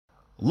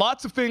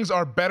Lots of things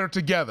are better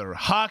together.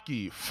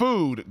 Hockey,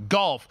 food,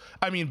 golf.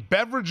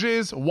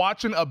 Beverages,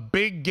 watching a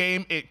big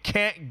game, it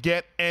can't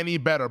get any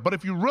better. But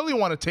if you really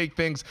want to take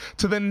things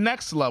to the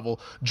next level,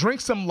 drink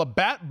some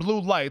Labatt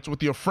Blue Lights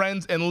with your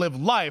friends and live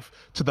life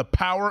to the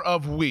power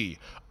of we.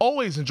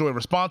 Always enjoy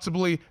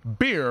responsibly.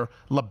 Beer,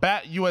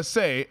 Labatt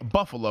USA,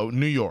 Buffalo,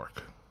 New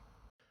York.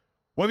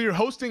 Whether you're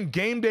hosting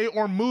game day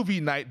or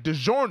movie night,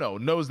 DiGiorno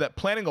knows that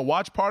planning a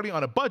watch party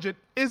on a budget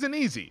isn't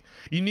easy.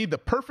 You need the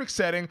perfect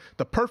setting,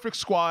 the perfect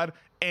squad,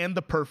 and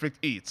the perfect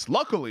eats.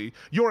 Luckily,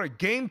 you're a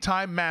game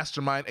time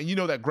mastermind, and you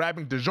know that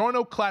grabbing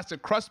DiGiorno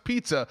Classic Crust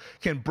Pizza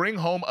can bring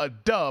home a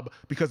dub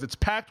because it's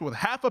packed with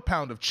half a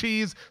pound of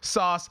cheese,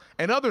 sauce,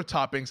 and other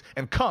toppings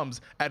and comes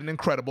at an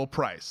incredible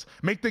price.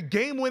 Make the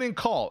game-winning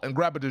call and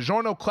grab a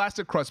DiGiorno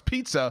Classic Crust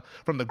Pizza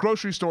from the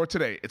grocery store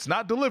today. It's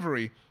not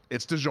delivery,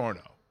 it's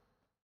DiGiorno.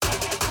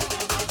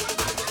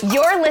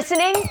 You're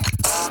listening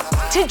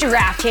to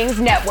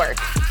DraftKings Network.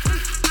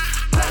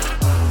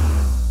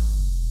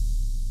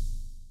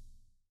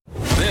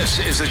 This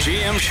is the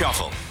GM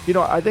Shuffle.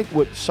 I think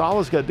what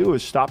Salah's got to do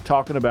is stop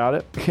talking about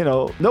it.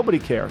 Nobody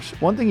cares.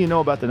 One thing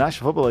about the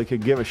National Football League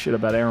could give a shit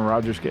about Aaron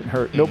Rodgers getting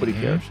hurt. Nobody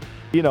cares.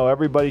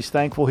 Everybody's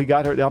thankful he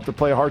got hurt. They don't have to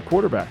play a hard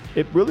quarterback.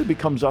 It really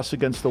becomes us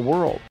against the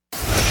world.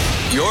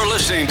 You're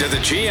listening to the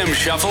GM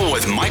Shuffle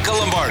with Michael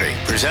Lombardi,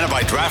 presented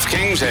by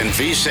DraftKings and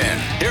VSiN.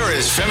 Here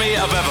is Femi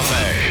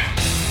Abebefe.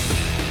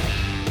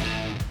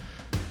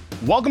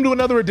 Welcome to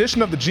another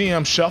edition of the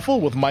GM Shuffle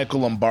with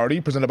Michael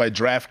Lombardi, presented by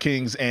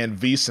DraftKings and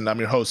VSiN. I'm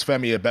your host,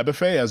 Femi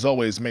Abebefe. As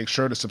always, make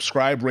sure to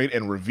subscribe, rate,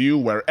 and review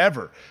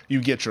wherever you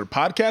get your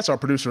podcasts. Our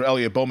producer,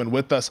 Elliot Bowman,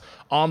 with us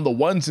on the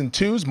ones and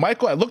twos.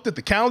 Michael, I looked at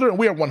the calendar, and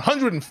we are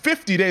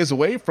 150 days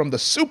away from the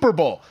Super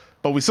Bowl.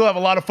 But we still have a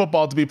lot of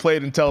football to be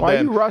played until then. Why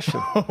are you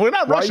rushing? We're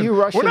not rushing. Why are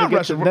you rushing? We're not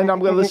rushing. Then I'm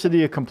going to listen to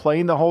you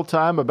complain the whole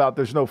time about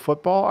there's no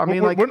football.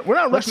 We're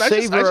not rushing.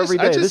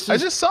 I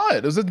just saw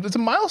it. It's a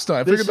milestone.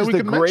 I figured that we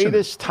could mention it. This is the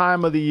greatest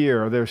time of the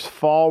year. There's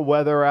fall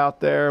weather out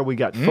there. We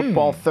got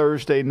football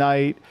Thursday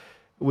night.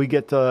 We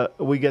get to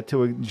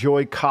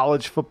enjoy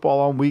college football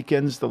on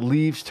weekends. The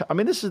leaves.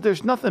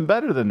 There's nothing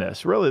better than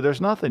this. Really,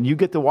 there's nothing. You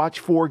get to watch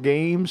 4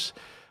 games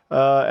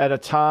at a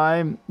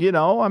time.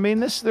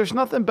 There's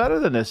nothing better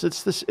than this.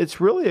 It's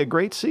really a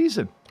great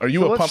season.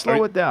 Let's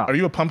slow it down. Are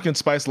you a pumpkin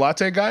spice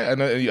latte guy? I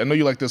know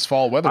you like this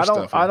fall weather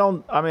stuff.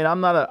 I'm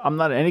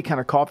not any kind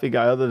of coffee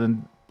guy other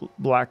than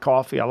black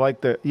coffee. I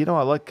like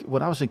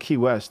when I was in Key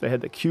West, they had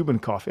the Cuban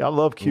coffee. I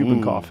love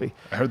Cuban coffee.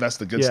 I heard that's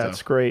the good stuff. Yeah,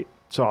 it's great.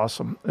 It's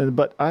awesome.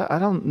 But I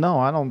don't know.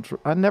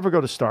 I never go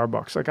to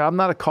Starbucks. I'm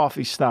not a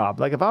coffee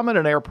snob. If I'm at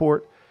an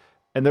airport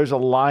and there's a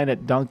line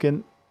at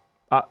Dunkin',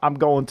 I'm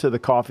going to the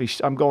coffee.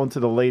 I'm going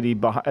to the lady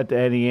at the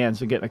Annie Ann's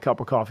and getting a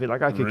cup of coffee.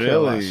 I could care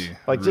less.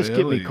 Just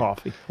give me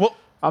coffee. Well,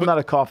 I'm not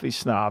a coffee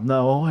snob.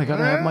 No, I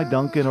gotta have my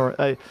Dunkin'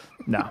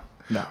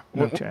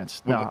 no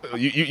chance. No.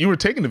 You were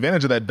taking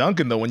advantage of that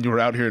Dunkin' though when you were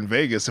out here in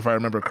Vegas, if I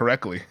remember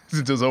correctly,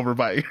 since it was over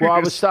by yours. Well, I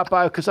was stopped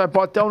by because I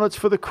bought donuts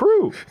for the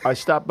crew. I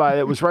stopped by.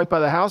 It was right by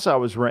the house I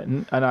was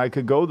renting, and I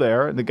could go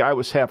there. And the guy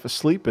was half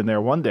asleep in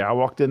there. One day, I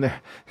walked in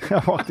there.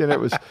 It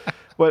was.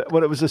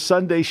 When it was a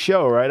Sunday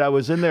show, right? I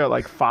was in there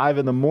at 5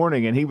 a.m,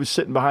 and he was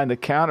sitting behind the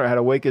counter. I had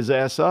to wake his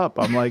ass up.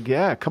 I'm like,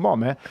 yeah, come on,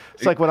 man.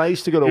 It's like when I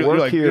used to go to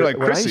work here. You're like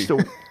Chrissy.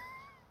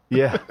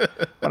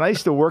 When I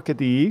used to work at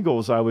the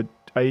Eagles, I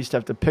used to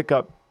have to pick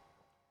up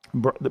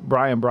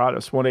Brian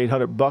Broaddus,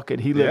 1-800-BUCKET.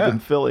 He lived in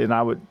Philly, and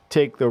I would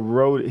take the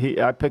road.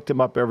 I picked him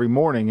up every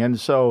morning, and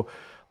so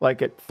at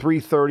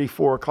 3:30,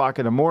 4 o'clock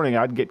in the morning,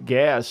 I'd get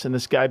gas, and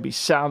this guy'd be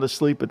sound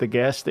asleep at the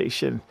gas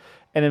station.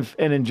 And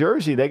in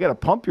Jersey, they got to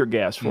pump your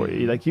gas for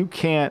you. You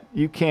can't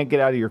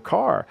get out of your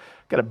car.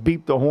 Got to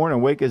beep the horn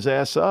and wake his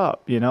ass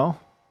up.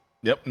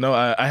 Yep. No,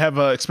 I have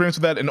experience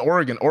with that in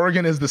Oregon.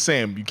 Oregon is the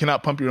same. You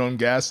cannot pump your own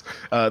gas.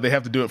 They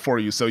have to do it for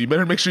you. So you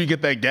better make sure you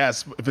get that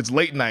gas if it's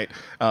late night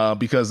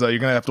because you're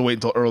going to have to wait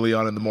until early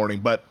on in the morning.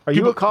 But Are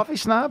you a coffee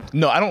snob?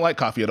 No, I don't like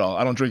coffee at all.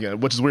 I don't drink it,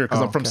 which is weird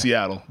because I'm from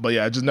Seattle. But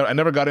yeah, I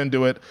never got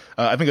into it.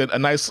 I think a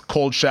nice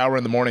cold shower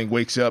in the morning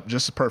wakes you up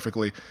just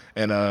perfectly.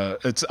 And I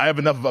have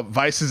enough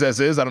vices as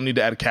is. I don't need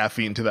to add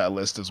caffeine to that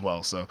list as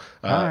well. So,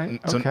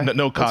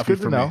 no coffee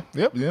for me.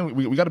 Yep. Yeah,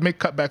 we got to make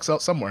cutbacks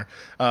out somewhere.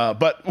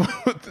 But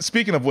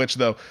speaking of which,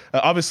 though,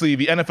 obviously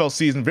the NFL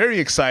season, very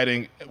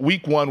exciting.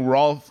 Week 1, we're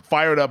all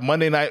fired up.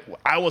 Monday night,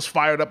 I was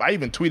fired up. I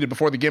even tweeted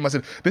before the game. I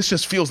said, this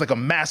just feels like a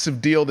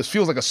massive deal. This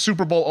feels like a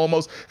Super Bowl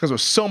almost because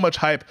there's so much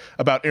hype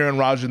about Aaron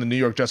Rodgers and the New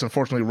York Jets.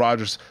 Unfortunately,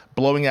 Rodgers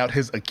blowing out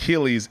his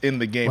Achilles in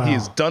the game. Wow. He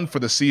is done for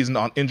the season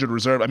on injured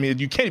reserve.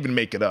 You can't even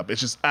make it up.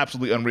 It's just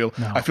absolutely unreal.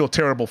 No. I feel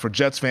terrible for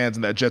Jets fans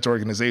and that Jets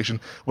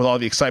organization with all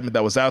the excitement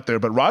that was out there.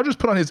 But Rodgers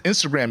put on his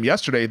Instagram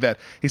yesterday that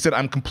he said,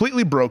 I'm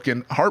completely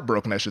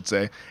heartbroken, I should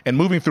say, and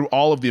moving through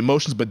all of the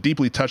emotions, but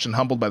deeply touched and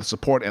humbled by the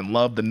support and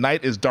love. The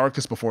night is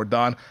darkest before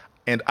dawn,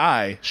 and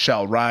I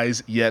shall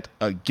rise yet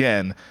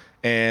again.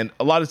 And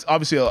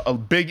obviously a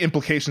big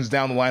implications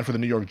down the line for the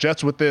New York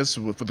Jets with this,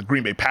 for the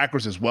Green Bay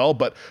Packers as well.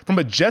 But from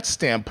a Jets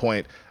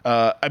standpoint,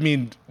 I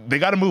mean, they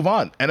got to move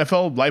on.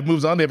 NFL life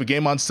moves on. They have a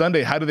game on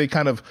Sunday. How do they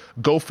kind of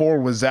go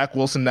forward with Zach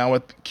Wilson now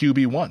at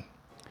QB1?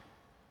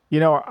 You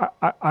know,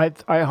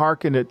 I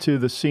hearken it to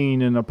the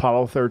scene in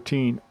Apollo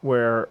 13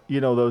 where, you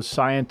know, those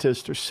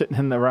scientists are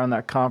sitting around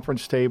that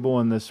conference table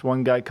and this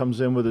one guy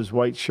comes in with his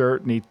white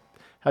shirt and he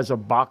has a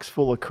box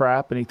full of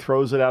crap and he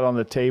throws it out on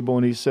the table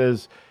and he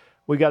says,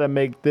 we got to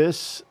make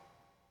this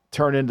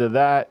turn into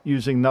that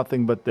using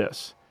nothing but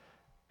this.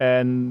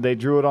 And they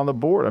drew it on the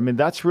board. I mean,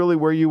 that's really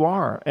where you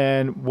are.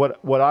 And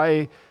what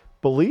I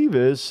believe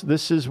is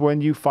this is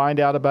when you find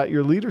out about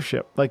your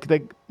leadership. Like,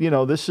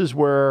 this is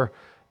where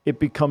it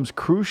becomes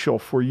crucial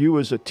for you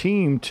as a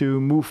team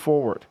to move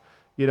forward.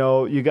 You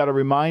know, you got to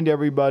remind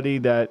everybody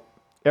that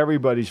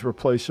everybody's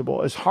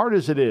replaceable. As hard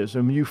as it is,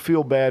 and you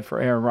feel bad for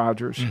Aaron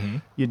Rodgers,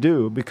 you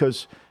do,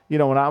 because, you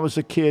know, when I was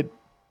a kid,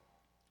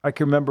 I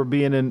can remember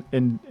being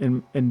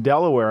in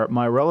Delaware at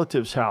my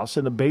relative's house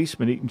in the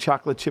basement eating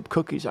chocolate chip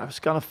cookies. I was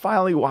going to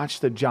finally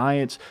watch the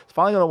Giants,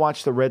 finally going to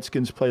watch the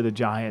Redskins play the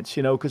Giants,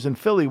 you know, because in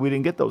Philly we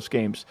didn't get those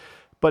games.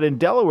 But in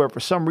Delaware, for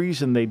some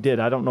reason, they did.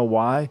 I don't know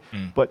why.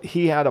 But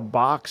he had a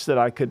box that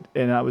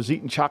and I was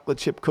eating chocolate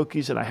chip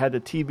cookies, and I had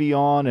the TV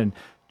on, and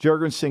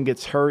Jurgensen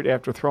gets hurt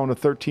after throwing a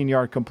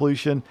 13-yard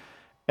completion.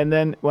 And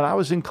then when I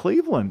was in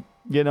Cleveland,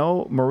 you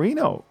know,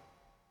 Marino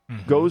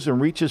goes and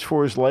reaches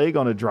for his leg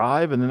on a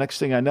drive, and the next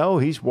thing I know,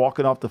 he's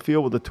walking off the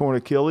field with a torn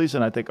Achilles,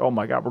 and I think, oh,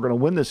 my God, we're going to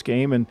win this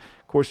game. And,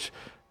 of course,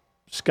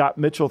 Scott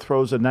Mitchell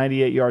throws a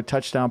 98-yard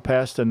touchdown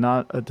pass to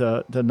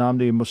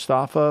Namdi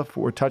Mustafa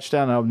for a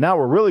touchdown. Now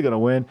we're really going to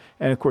win.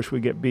 And, of course, we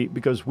get beat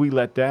because we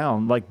let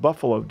down like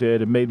Buffalo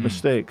did and made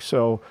mistakes.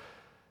 So,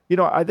 you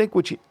know, I think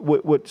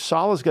what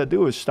Saleh's got to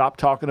do is stop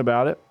talking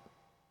about it.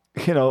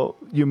 You know,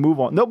 you move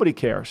on. Nobody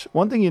cares.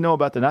 One thing you know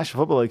about the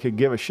National Football League could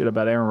give a shit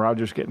about Aaron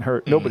Rodgers getting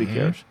hurt. Nobody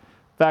cares.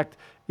 In fact,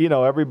 you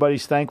know,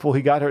 everybody's thankful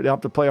he got hurt. They don't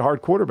have to play a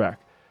hard quarterback.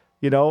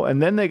 You know,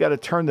 and then they got to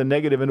turn the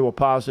negative into a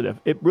positive.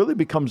 It really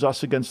becomes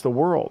us against the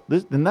world.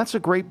 And that's a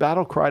great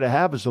battle cry to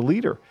have as a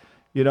leader.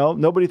 You know,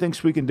 nobody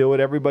thinks we can do it.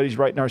 Everybody's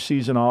writing our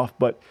season off.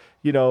 But,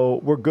 you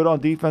know, we're good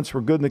on defense.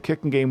 We're good in the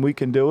kicking game. We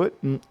can do it.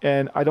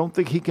 And I don't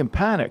think he can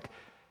panic.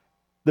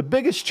 The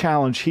biggest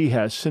challenge he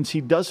has, since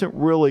he doesn't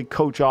really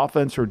coach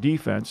offense or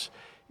defense,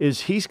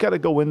 is he's got to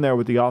go in there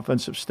with the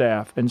offensive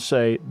staff and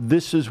say,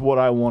 this is what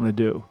I want to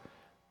do.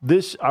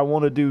 I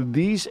want to do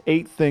these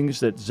 8 things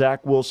that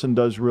Zach Wilson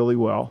does really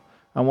well.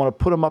 I want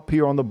to put him up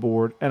here on the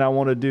board, and I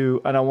want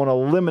to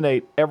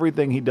eliminate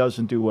everything he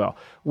doesn't do well.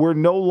 We're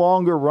no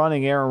longer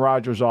running Aaron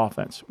Rodgers'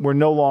 offense. We're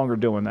no longer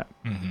doing that.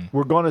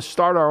 We're going to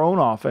start our own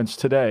offense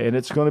today, and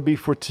it's going to be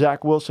for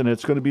Zach Wilson.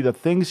 It's going to be the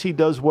things he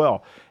does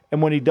well.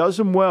 And when he does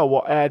them well,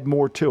 we'll add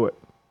more to it.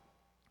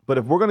 But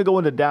if we're going to go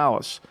into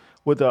Dallas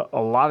with a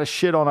lot of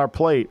shit on our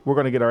plate, we're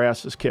going to get our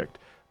asses kicked.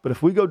 But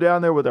if we go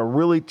down there with a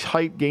really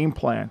tight game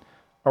plan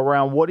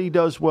around what he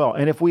does well,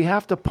 and if we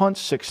have to punt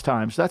 6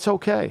 times, that's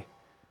okay.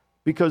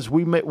 Because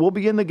we'll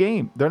be in the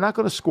game. They're not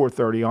going to score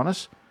 30 on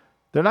us.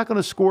 They're not going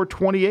to score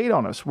 28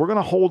 on us. We're going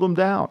to hold them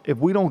down if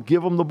we don't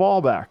give them the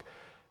ball back.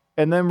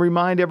 And then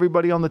remind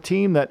everybody on the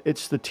team that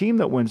it's the team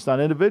that wins,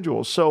 not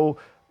individuals. So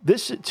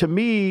this, to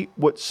me,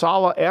 what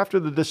Saleh, after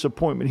the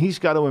disappointment, he's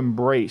got to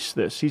embrace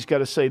this. He's got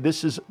to say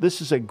this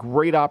is a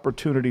great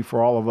opportunity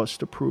for all of us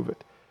to prove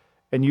it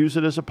and use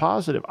it as a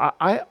positive.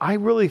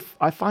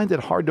 I find it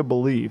hard to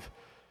believe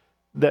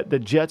that the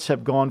Jets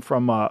have gone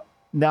from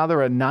now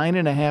they're a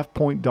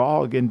 9.5-point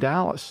dog in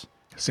Dallas.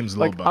 Seems a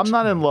little bunch. I'm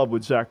not in love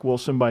with Zach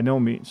Wilson by no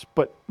means,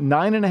 but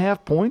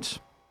 9.5 points?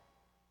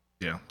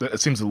 Yeah, it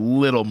seems a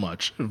little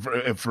much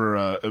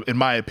for in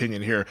my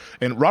opinion here.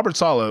 And Robert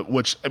Saleh,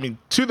 which, I mean,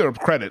 to their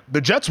credit, the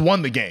Jets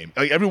won the game.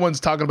 Like, everyone's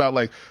talking about,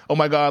 like, oh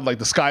my God, like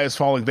the sky is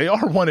falling. They are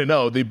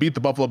 1-0. They beat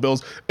the Buffalo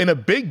Bills in a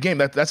big game.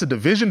 That's a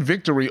division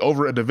victory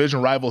over a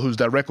division rival who's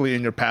directly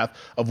in your path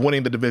of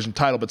winning the division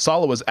title. But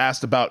Saleh was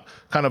asked about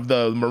kind of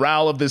the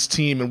morale of this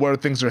team and where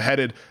things are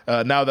headed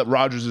now that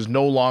Rodgers is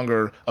no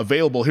longer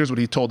available. Here's what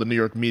he told the New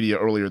York media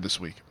earlier this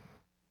week.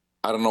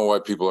 I don't know why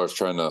people are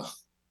trying to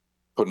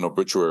put an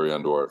obituary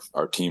onto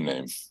our team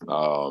name.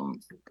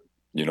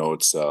 You know,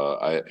 it's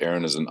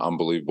Aaron is an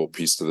unbelievable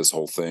piece to this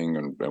whole thing,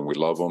 and we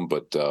love him.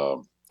 But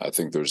I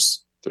think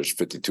there's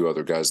 52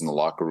 other guys in the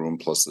locker room,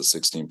 plus the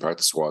 16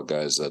 practice squad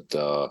guys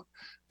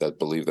that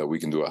believe that we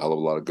can do a hell of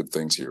a lot of good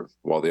things here.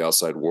 While the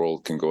outside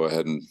world can go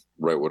ahead and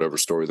write whatever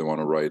story they want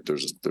to write,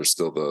 there's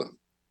still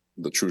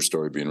the true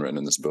story being written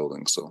in this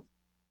building. So.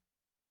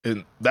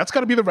 And that's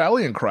got to be the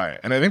rallying cry.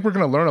 And I think we're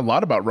going to learn a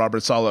lot about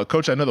Robert Saleh.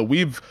 Coach, I know that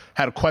we've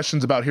had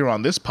questions about here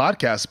on this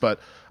podcast,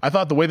 but I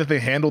thought the way that they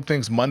handled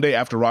things Monday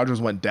after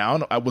Rodgers went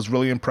down was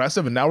really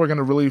impressive. And now we're going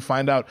to really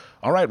find out,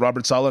 all right,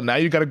 Robert Saleh, now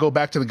you got to go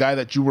back to the guy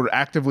that you were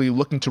actively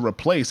looking to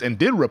replace and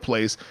did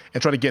replace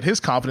and try to get his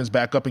confidence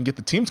back up and get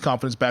the team's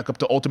confidence back up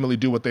to ultimately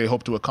do what they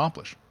hope to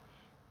accomplish.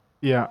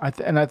 Yeah,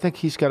 I think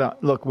he's got to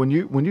 – look, when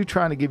you're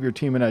trying to give your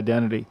team an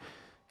identity,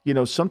 you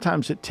know,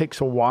 sometimes it takes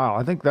a while.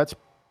 I think that's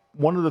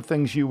one of the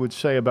things you would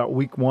say about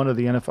week 1 of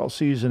the NFL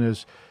season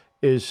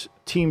is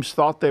teams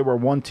thought they were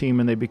one team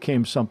and they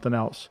became something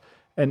else.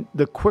 And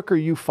the quicker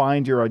you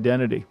find your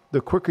identity,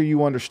 the quicker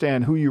you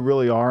understand who you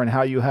really are and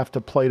how you have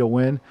to play to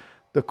win,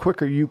 the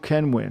quicker you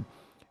can win.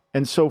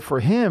 And so for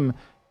him,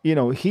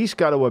 he's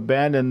got to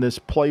abandon this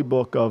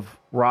playbook of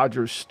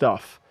Rodgers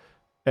stuff.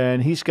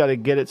 And he's got to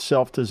get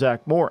itself to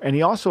Zach Wilson, and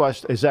he also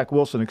has to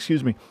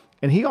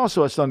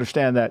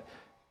understand that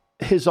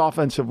his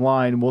offensive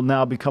line will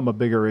now become a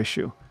bigger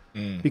issue.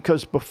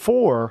 Because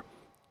before,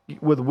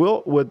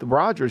 with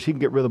Rodgers, he can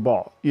get rid of the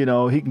ball. He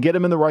can get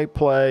him in the right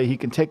play. He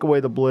can take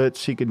away the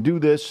blitz. He can do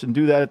this and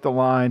do that at the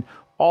line.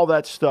 All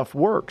that stuff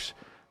works.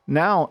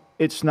 Now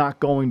it's not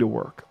going to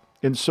work.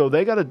 And so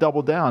they got to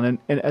double down.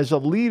 And as a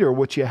leader,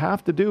 what you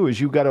have to do is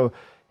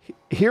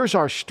here's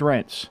our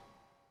strengths.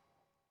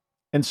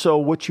 And so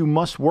what you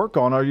must work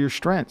on are your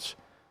strengths.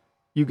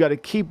 You got to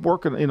keep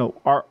working.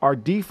 Our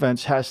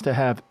defense has to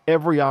have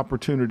every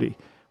opportunity.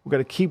 We've got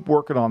to keep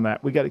working on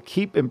that. We got to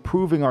keep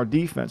improving our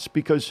defense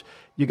because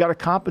you got to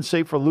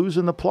compensate for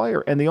losing the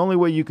player. And the only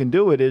way you can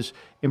do it is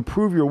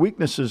improve your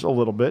weaknesses a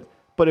little bit,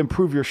 but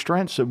improve your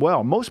strengths as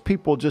well. Most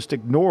people just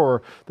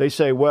ignore. They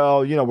say, well,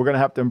 we're going to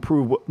have to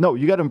improve. No,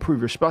 you got to improve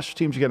your special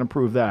teams. You got to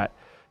improve that.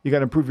 You got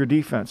to improve your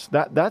defense.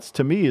 That's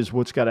to me is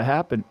what's got to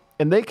happen.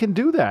 And they can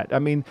do that. I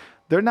mean,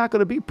 they're not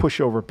going to be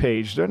pushover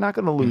page. They're not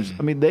going to lose.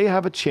 I mean, they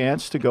have a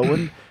chance to go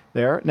in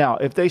there. Now,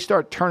 if they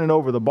start turning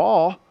over the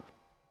ball,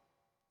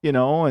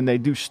 and they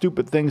do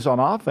stupid things on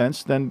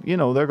offense, then,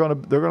 they're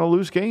going to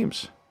lose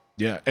games.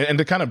 Yeah, and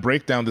to kind of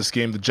break down this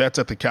game, the Jets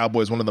at the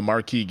Cowboys, one of the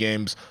marquee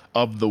games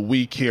of the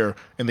week here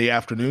in the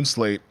afternoon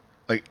slate.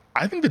 Like,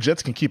 I think the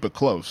Jets can keep it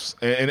close.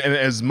 And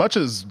as much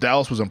as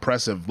Dallas was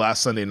impressive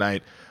last Sunday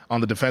night on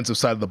the defensive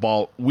side of the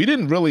ball, we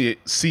didn't really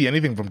see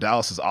anything from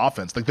Dallas's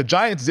offense. Like, the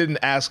Giants didn't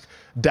ask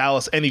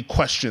Dallas any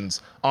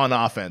questions on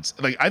offense.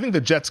 Like, I think the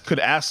Jets could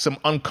ask some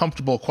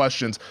uncomfortable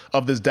questions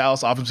of this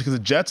Dallas offense because the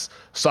Jets,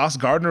 Sauce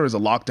Gardner is a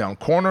lockdown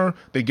corner.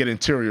 They get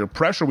interior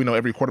pressure. We know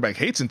every quarterback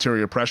hates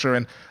interior pressure.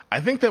 And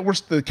I think that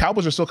the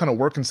Cowboys are still kind of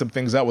working some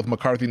things out with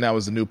McCarthy now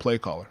as the new play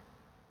caller.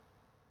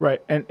 Right.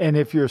 And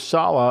if you're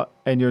Saleh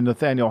and you're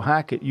Nathaniel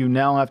Hackett, you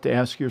now have to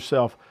ask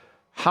yourself,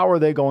 how are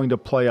they going to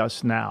play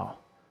us now?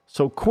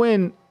 So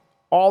Quinn,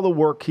 all the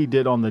work he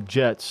did on the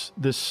Jets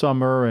this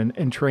summer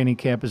and training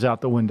camp is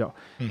out the window.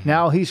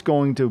 Now he's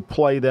going to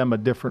play them a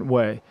different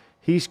way.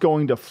 He's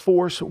going to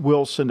force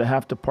Wilson to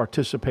have to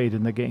participate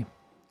in the game.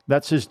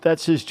 That's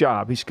his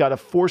job. He's got to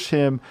force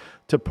him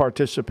to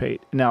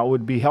participate. Now, it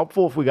would be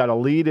helpful if we got a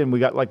lead and we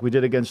got like we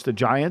did against the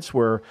Giants,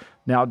 where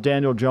now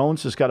Daniel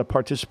Jones has got to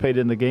participate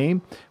in the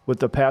game with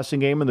the passing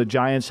game, and the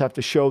Giants have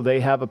to show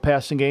they have a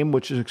passing game,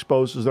 which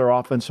exposes their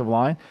offensive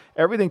line.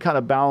 Everything kind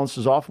of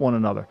balances off one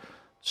another.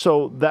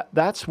 So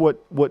that's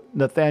what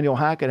Nathaniel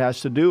Hackett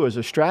has to do as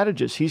a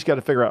strategist. He's got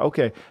to figure out,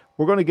 okay,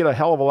 we're going to get a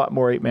hell of a lot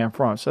more 8-man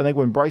fronts. I think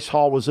when Bryce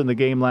Hall was in the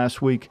game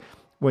last week,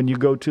 when you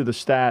go to the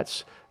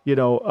stats, in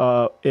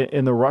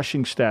the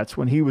rushing stats,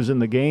 when he was in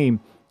the game,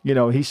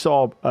 he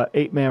saw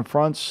 8-man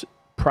fronts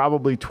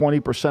probably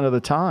 20% of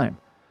the time.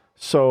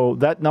 So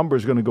that number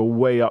is going to go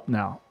way up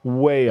now,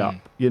 way up.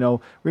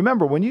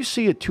 Remember, when you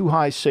see a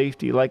too-high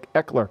safety like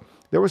Eckler,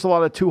 there was a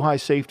lot of too-high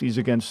safeties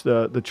against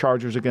the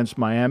Chargers against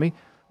Miami.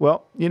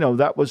 Well,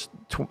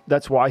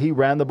 that's why he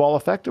ran the ball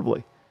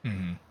effectively.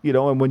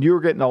 And when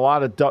you're getting a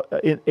lot of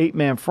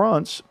 8-man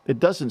fronts, it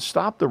doesn't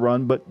stop the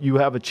run, but you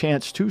have a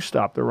chance to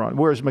stop the run.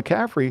 Whereas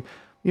McCaffrey,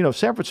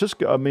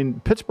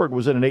 Pittsburgh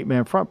was in an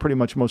 8-man front pretty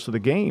much most of the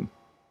game.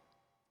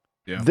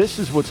 Yeah. This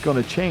is what's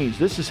going to change.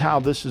 This is how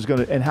this is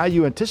going to, and how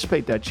you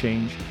anticipate that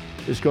change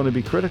is going to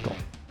be critical.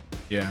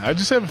 Yeah, I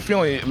just have a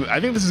feeling,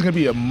 I think this is going to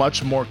be a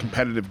much more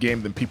competitive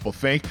game than people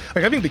think.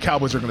 Like, I think the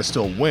Cowboys are going to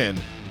still win,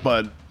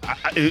 but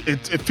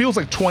it feels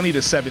like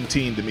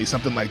 20-17 to me,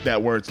 something like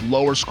that, where it's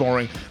lower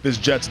scoring. This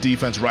Jets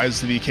defense rises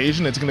to the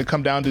occasion. It's going to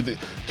come down to the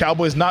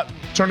Cowboys not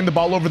turning the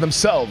ball over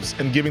themselves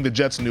and giving the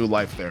Jets new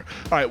life there.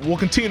 All right, we'll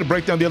continue to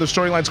break down the other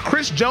storylines.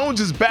 Chris Jones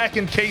is back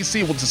in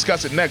KC. We'll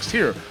discuss it next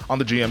here on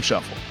the GM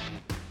Shuffle.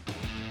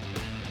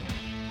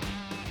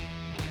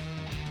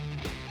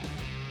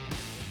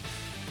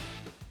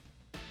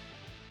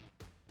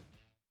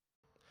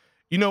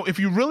 If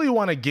you really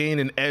want to gain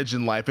an edge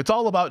in life, it's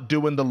all about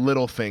doing the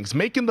little things,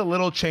 making the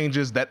little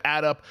changes that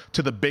add up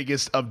to the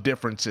biggest of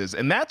differences.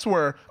 And that's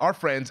where our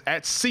friends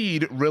at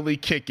Seed really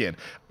kick in.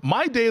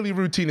 My daily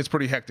routine is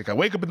pretty hectic. I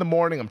wake up in the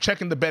morning, I'm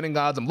checking the betting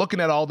odds, I'm looking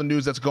at all the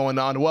news that's going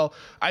on. Well,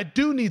 I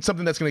do need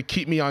something that's going to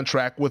keep me on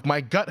track with my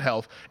gut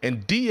health,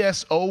 and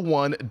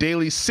DS-01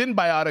 Daily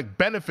Synbiotic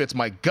benefits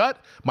my gut,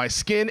 my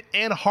skin,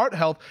 and heart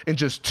health in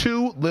just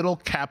 2 little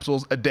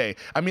capsules a day.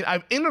 I mean,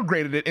 I've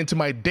integrated it into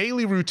my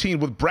daily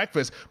routine with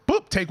breakfast.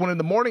 Boop, take one in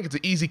the morning. It's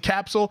an easy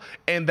capsule,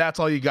 and that's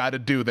all you got to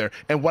do there.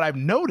 And what I've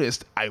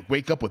noticed, I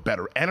wake up with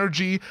better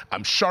energy.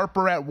 I'm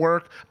sharper at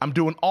work. I'm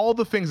doing all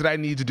the things that I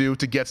need to do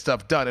to get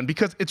stuff done. And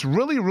because it's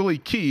really, really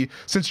key,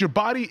 since your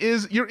body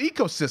is your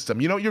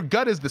ecosystem. You know, your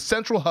gut is the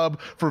central hub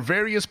for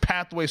various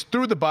pathways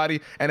through the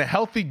body, and a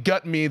healthy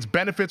gut means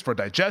benefits for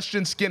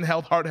digestion, skin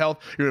health, heart health,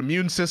 your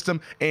immune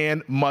system,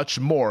 and much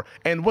more.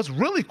 And what's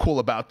really cool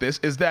about this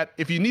is that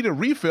if you need a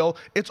refill,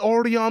 it's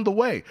already on the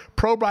way.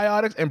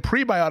 Probiotics and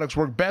prebiotics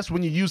work best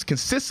when you use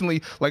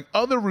consistently like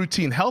other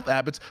routine health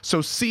habits,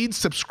 so Seed's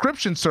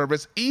subscription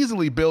service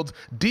easily builds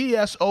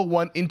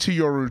DS-01 into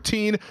your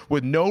routine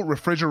with no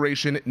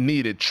refrigeration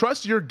needed.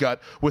 Trust your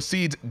gut with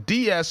Seed's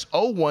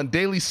DS-01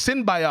 Daily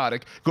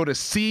Synbiotic. Go to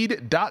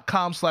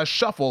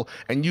seed.com/shuffle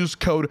and use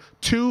code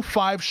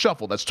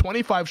 25SHUFFLE. That's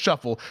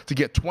 25SHUFFLE to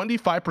get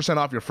 25%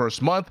 off your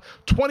first month,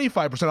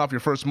 25% off your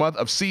first month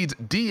of Seed's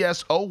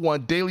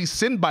DS-01 Daily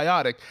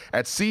Synbiotic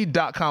at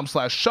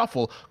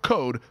seed.com/shuffle,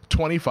 code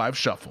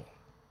 25SHUFFLE.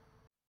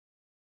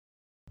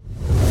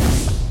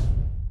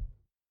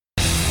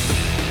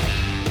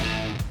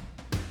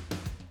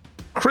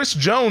 Chris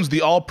Jones,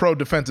 the all-pro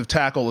defensive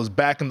tackle, is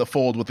back in the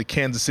fold with the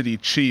Kansas City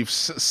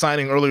Chiefs,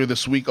 signing earlier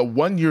this week a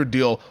one-year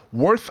deal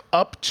worth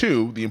up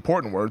to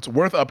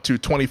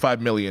 $25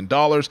 million.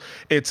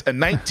 It's a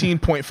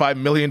 $19.5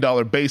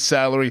 million base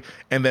salary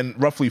and then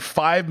roughly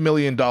 $5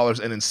 million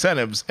in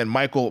incentives. And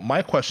Michael,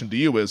 my question to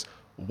you is,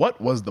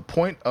 what was the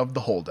point of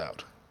the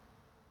holdout?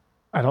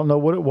 I don't know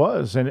what it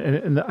was,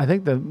 and I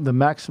think the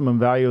maximum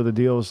value of the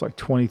deal is like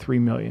 $23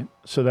 million.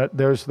 So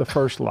there's the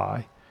first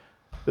lie.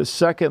 The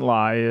second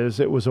lie is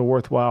it was a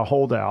worthwhile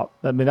holdout.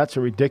 I mean, that's a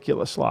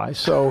ridiculous lie.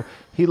 So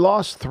he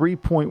lost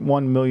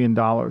 $3.1 million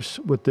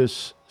with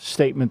this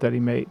statement that he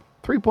made.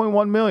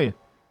 $3.1 million.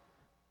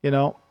 You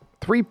know,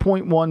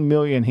 $3.1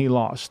 million he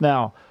lost.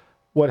 Now,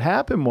 what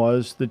happened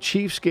was the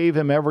Chiefs gave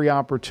him every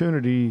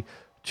opportunity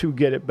to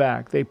get it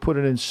back. They put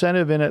an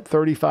incentive in at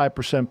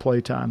 35%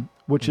 playtime,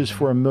 which is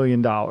for $1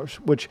 million,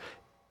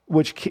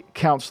 which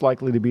counts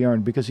likely to be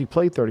earned because he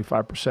played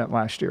 35%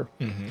 last year.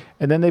 Mm-hmm.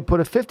 And then they put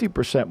a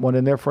 50% one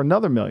in there for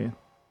another $1 million.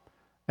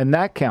 And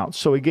that counts.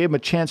 So he gave him a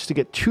chance to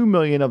get $2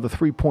 million of the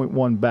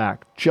 3.1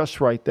 back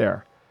just right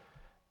there.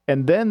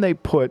 And then he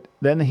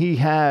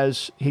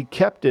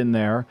kept in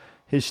there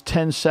his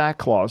 10 sack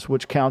clause,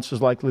 which counts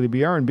as likely to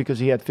be earned because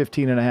he had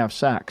 15.5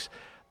 sacks.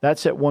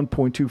 That's at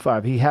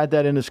 1.25. He had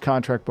that in his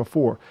contract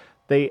before.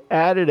 They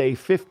added a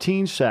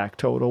 15 sack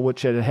total,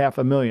 which had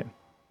 $500,000.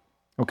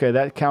 Okay,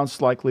 that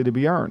counts likely to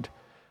be earned.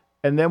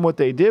 And then what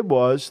they did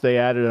was they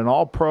added an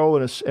all-pro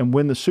and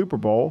win the Super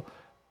Bowl,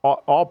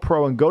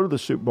 all-pro and go to the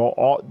Super Bowl,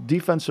 all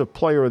defensive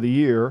player of the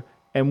year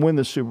and win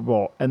the Super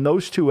Bowl. And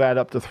those two add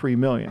up to $3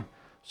 million.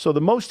 So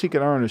the most he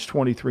can earn is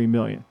 $23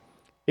 million.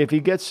 If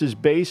he gets his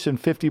base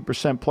and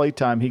 50%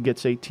 playtime, he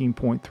gets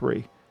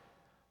 18.3.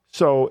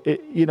 So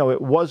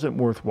it wasn't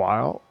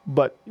worthwhile,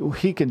 but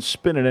he can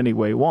spin it any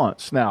way he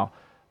wants. Now,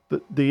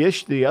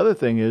 the other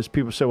thing is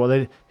people say, well,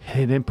 they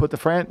didn't put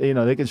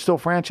they can still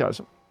franchise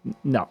him.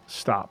 No,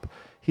 stop.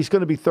 He's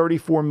going to be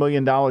 $34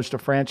 million to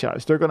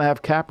franchise. They're going to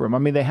have cap room. I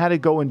mean, they had to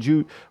go and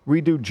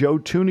redo Joe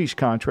Tooney's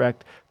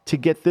contract to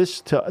get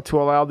this to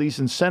allow these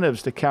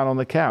incentives to count on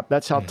the cap.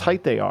 That's how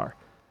tight they are.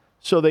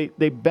 So they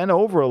bent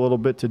over a little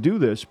bit to do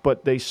this,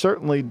 but they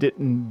certainly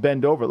didn't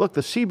bend over. Look,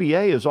 the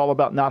CBA is all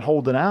about not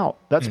holding out.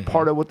 That's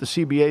part of what the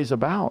CBA is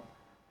about.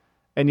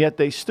 And yet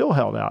they still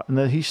held out, and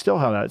then he still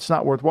held out. It's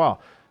not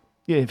worthwhile.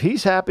 If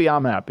he's happy,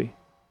 I'm happy.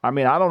 I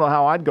mean, I don't know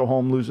how I'd go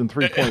home losing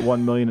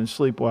 $3.1 million and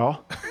sleep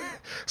well.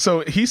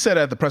 So he said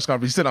at the press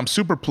conference, he said, I'm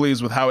super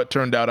pleased with how it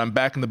turned out. I'm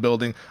back in the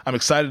building. I'm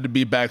excited to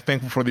be back,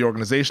 thankful for the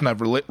organization.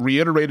 I've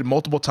reiterated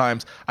multiple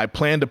times, I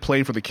plan to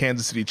play for the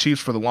Kansas City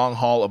Chiefs for the long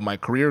haul of my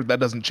career. That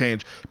doesn't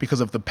change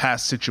because of the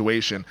past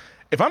situation.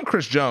 If I'm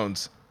Chris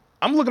Jones,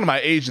 I'm looking at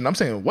my agent. I'm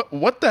saying,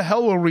 what the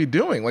hell were we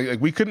doing?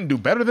 Like we couldn't do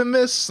better than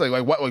this?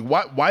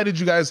 Why did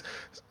you guys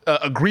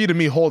agree to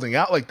me holding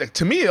out? Like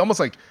to me, almost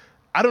like,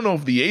 I don't know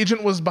if the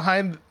agent was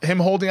behind him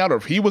holding out or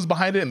if he was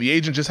behind it, and the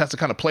agent just has to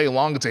kind of play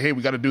along and say, hey,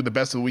 we got to do the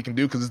best that we can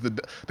do because it's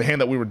the hand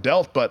that we were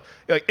dealt. But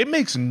it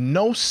makes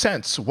no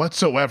sense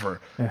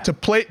whatsoever to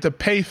pay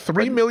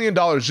 $3 million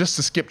just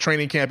to skip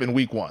training camp in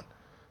week 1.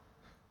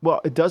 Well,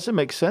 it doesn't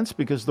make sense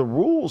because the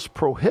rules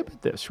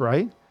prohibit this,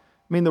 right?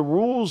 I mean, the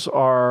rules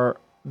are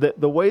that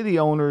the way the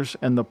owners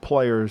and the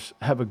players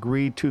have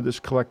agreed to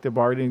this collective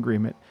bargaining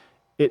agreement,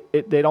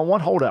 they don't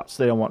want holdouts.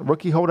 They don't want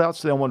rookie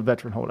holdouts. They don't want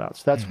veteran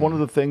holdouts. That's one of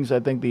the things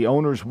I think the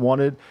owners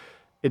wanted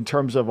in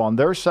terms of on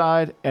their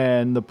side,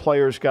 and the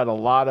players got a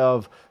lot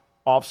of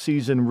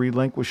off-season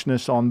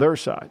relinquishedness on their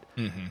side.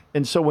 Mm-hmm.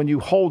 And so when you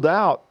hold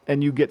out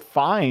and you get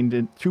fined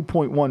in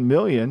 $2.1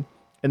 million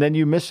and then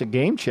you miss a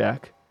game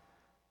check,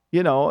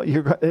 it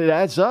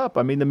adds up.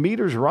 I mean, the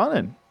meter's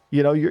running.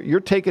 You're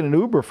taking an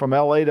Uber from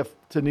L.A.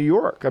 to New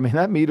York. I mean,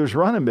 that meter's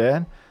running,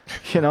 man.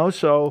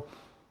 So –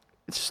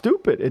 it's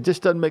stupid. It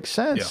just doesn't make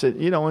sense.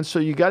 Yeah. And so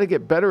you got to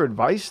get better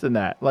advice than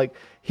that. Like,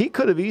 he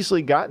could have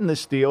easily gotten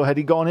this deal had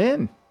he gone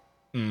in.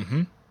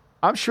 Mm-hmm.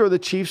 I'm sure the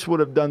Chiefs would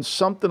have done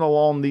something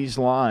along these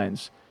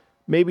lines,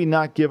 maybe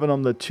not giving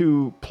them the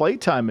 2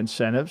 playtime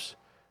incentives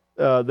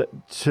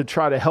to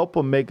try to help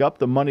him make up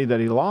the money that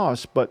he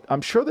lost, but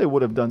I'm sure they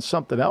would have done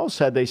something else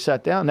had they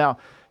sat down. Now,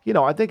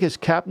 I think his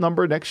cap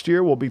number next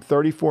year will be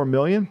 $34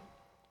 million.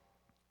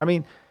 I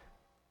mean,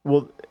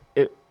 well,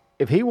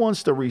 if he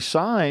wants to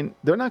resign,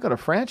 they're not going to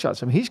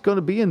franchise him. He's going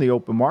to be in the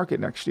open market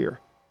next year.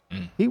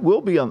 He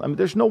will be on. I mean,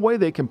 there's no way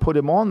they can put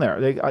him on there.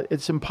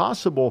 It's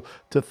impossible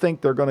to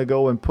think they're going to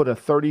go and put a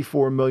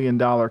 $34 million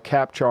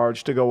cap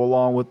charge to go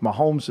along with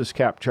Mahomes'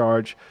 cap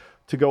charge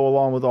to go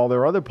along with all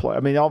their other play. I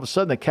mean, all of a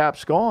sudden the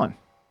cap's gone.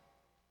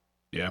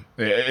 Yeah,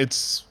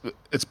 it's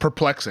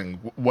perplexing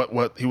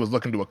what he was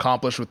looking to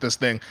accomplish with this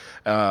thing.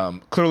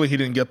 Clearly, he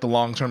didn't get the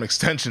long-term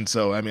extension.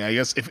 So, I mean, I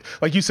guess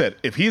if, like you said,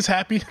 if he's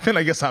happy, then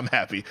I guess I'm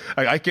happy.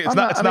 It's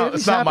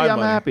not my money. I'm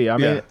happy. I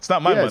mean, it's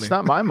not my money. It's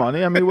not my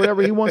money. I mean,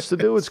 whatever he wants to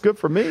do, it's good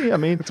for me. I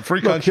mean, it's a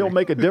free country. He'll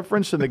make a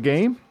difference in the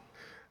game.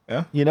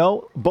 Yeah.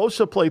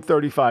 Bosa played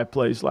 35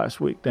 plays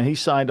last week. Now, he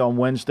signed on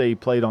Wednesday. He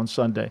played on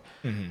Sunday.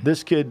 Mm-hmm.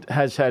 This kid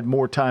has had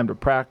more time to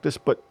practice,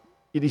 but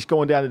he's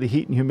going down to the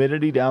heat and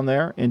humidity down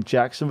there in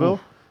Jacksonville.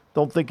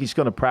 Don't think he's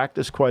going to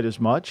practice quite as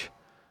much,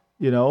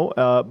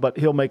 but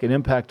he'll make an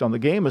impact on the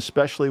game,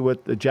 especially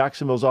with the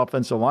Jacksonville's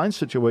offensive line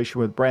situation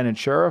with Brandon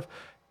Sheriff.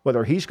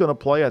 Whether he's going to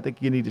play, I think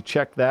you need to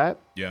check that.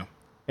 Yeah.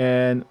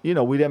 And,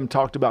 we haven't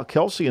talked about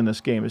Kelsey in this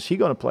game. Is he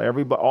going to play?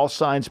 All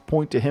signs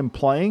point to him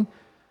playing,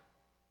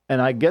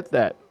 and I get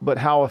that. But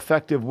how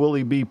effective will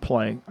he be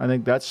playing? I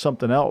think that's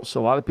something else. A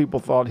lot of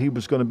people thought he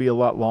was going to be a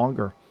lot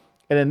longer.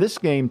 And in this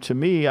game, to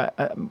me,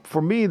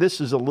 for me,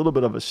 this is a little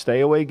bit of a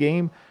stay-away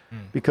game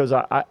because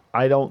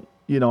I don't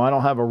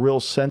have a real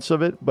sense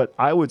of it. But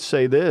I would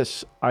say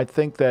this: I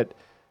think that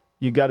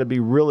you got to be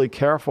really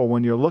careful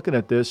when you're looking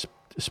at this,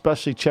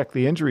 especially check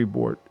the injury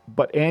board.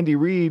 But Andy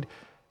Reid,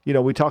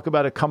 we talk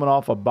about it coming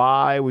off a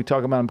bye. We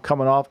talk about him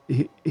coming off.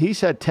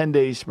 He's had 10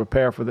 days to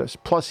prepare for this.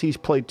 Plus, he's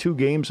played 2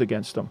 games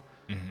against them.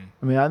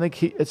 I mean, I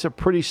think it's a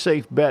pretty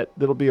safe bet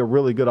that'll be a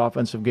really good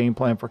offensive game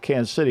plan for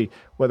Kansas City.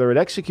 Whether it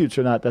executes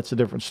or not, that's a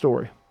different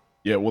story.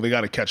 Yeah, well, they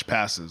got to catch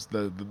passes.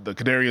 The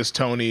Kadarius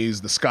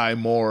Tonys, the Sky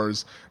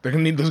Moores, they're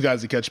going to need those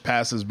guys to catch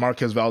passes.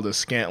 Marquez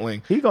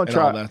Valdez-Scantling, he's going to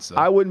try. All that stuff.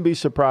 I wouldn't be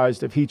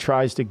surprised if he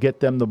tries to get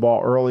them the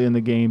ball early in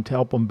the game to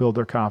help them build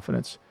their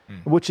confidence,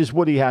 which is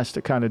what he has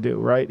to kind of do,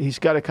 right? He's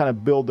got to kind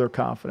of build their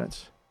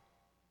confidence.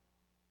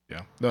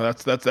 Yeah, no,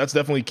 that's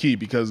definitely key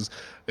because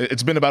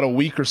it's been about a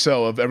week or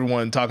so of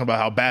everyone talking about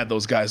how bad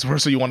those guys were,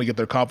 so you want to get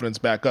their confidence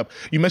back up.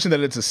 You mentioned that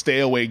it's a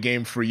stay-away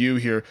game for you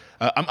here.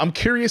 I'm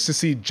curious to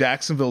see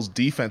Jacksonville's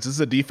defense. This is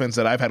a defense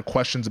that I've had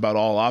questions about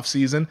all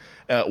offseason.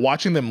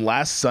 Watching them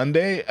last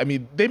Sunday, I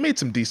mean, they made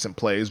some decent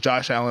plays.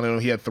 Josh Allen, I know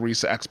he had 3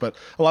 sacks, but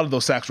a lot of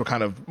those sacks were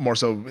kind of more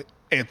so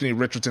Anthony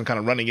Richardson kind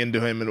of running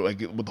into him and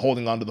with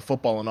holding on to the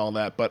football and all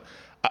that. But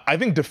I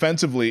think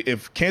defensively,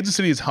 if Kansas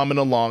City is humming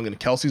along and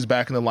Kelsey's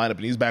back in the lineup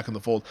and he's back in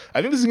the fold,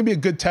 I think this is going to be a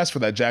good test for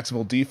that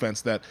Jacksonville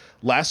defense that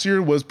last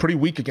year was pretty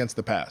weak against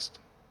the pass.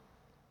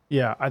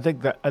 Yeah, I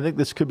think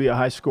this could be a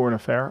high-scoring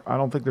affair. I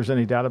don't think there's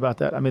any doubt about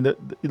that. I mean,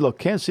 look,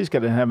 Kansas City's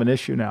got to have an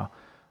issue now.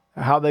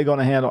 How are they going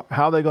to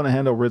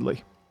handle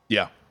Ridley?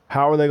 Yeah.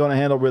 How are they going to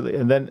handle Ridley?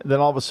 And then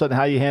all of a sudden,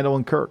 how are you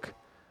handling Kirk?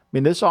 I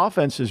mean, this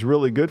offense is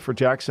really good for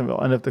Jacksonville,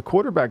 and if the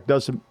quarterback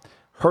doesn't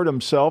hurt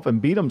himself and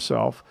beat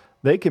himself,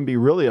 they can be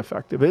really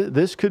effective.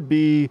 This could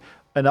be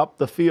an up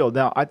the field.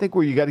 Now, I think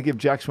where you got to give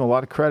Jacksonville a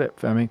lot of credit,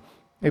 Femi,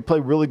 they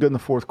played really good in the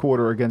fourth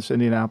quarter against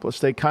Indianapolis.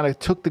 They kind of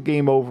took the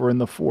game over in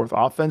the fourth,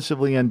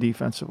 offensively and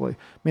defensively.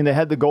 I mean, they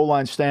had the goal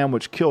line stand,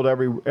 which killed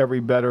every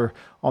better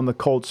on the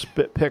Colts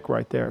pick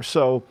right there.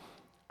 So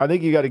I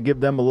think you got to give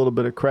them a little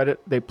bit of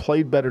credit. They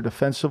played better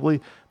defensively.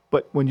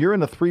 But when you're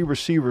in a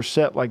 3-receiver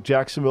set like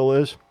Jacksonville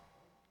is,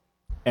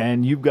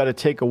 and you've got to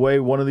take away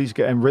one of these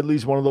guys, and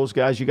Ridley's one of those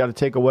guys you got to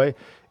take away,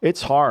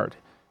 it's hard.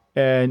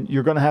 And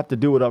you're going to have to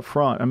do it up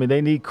front. I mean, they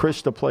need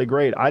Chris to play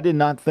great. I did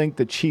not think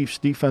the Chiefs'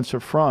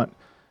 defensive front,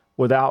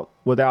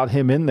 without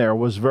him in there,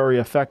 was very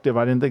effective.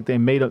 I didn't think they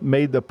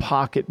made the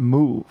pocket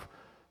move.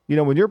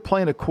 When you're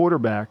playing a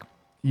quarterback,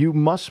 you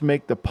must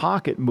make the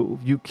pocket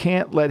move. You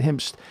can't let him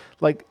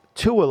like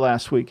Tua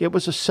last week. It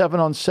was a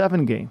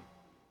 7-on-7 game.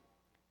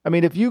 I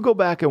mean, if you go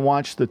back and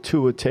watch the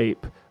Tua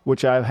tape,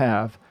 which I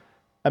have,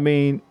 I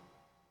mean,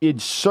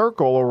 it'd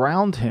circle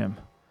around him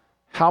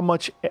how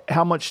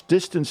much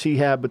distance he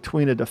had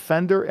between a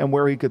defender and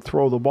where he could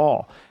throw the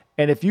ball.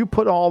 And if you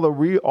put all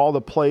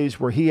the plays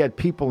where he had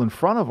people in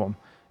front of him,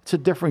 it's a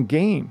different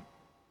game.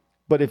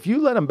 But if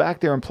you let him back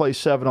there and play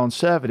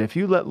 7-on-7, if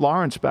you let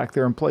Lawrence back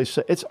there and play,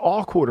 it's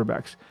all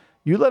quarterbacks.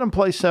 You let him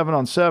play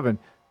 7-on-7,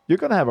 you're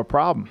going to have a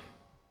problem.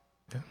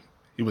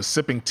 He was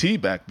sipping tea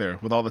back there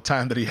with all the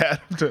time that he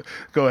had to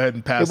go ahead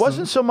and pass. It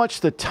wasn't so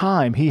much the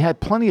time; he had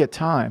plenty of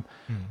time,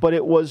 but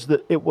it was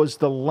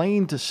the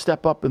lane to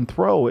step up and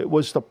throw. It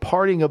was the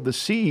parting of the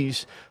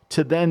seas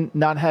to then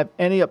not have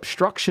any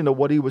obstruction of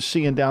what he was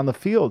seeing down the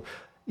field.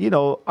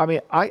 I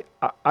mean, I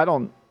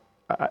don't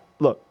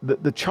look.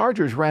 The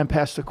Chargers ran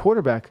past the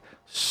quarterback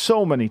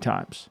so many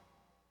times.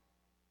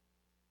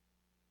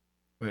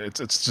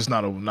 It's just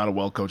not a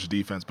well coached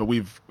defense, but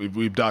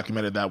we've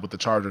documented that with the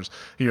Chargers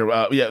here.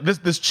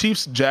 This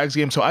Chiefs Jags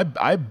game. So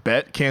I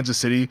bet Kansas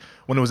City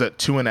when it was at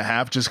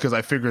 2.5, just because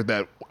I figured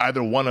that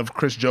either one of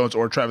Chris Jones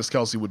or Travis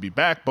Kelce would be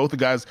back. Both the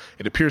guys,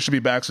 it appears to be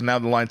back. So now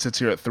the line sits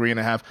here at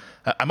 3.5.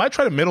 I might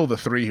try to middle the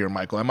 3 here,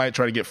 Michael. I might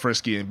try to get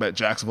frisky and bet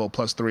Jacksonville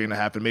plus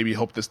 3.5, and maybe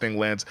hope this thing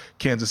lands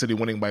Kansas City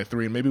winning by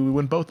 3, and maybe we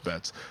win both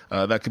bets.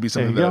 That could be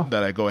something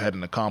that I go ahead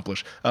and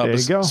accomplish. There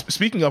you go.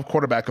 Speaking of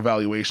quarterback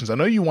evaluations, I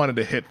know you wanted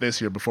to hit this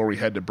here before we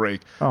head to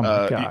break. Oh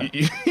my God.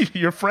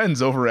 Your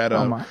friends over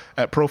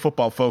at Pro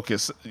Football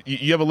Focus,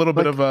 you have a little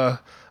bit of a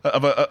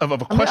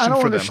question I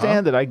don't for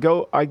understand them.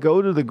 It. I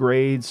go to the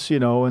grades,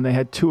 and they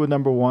had 2 of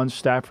number 1,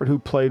 Stafford, who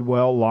played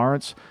well,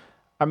 Lawrence.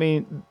 I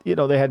mean,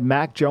 they had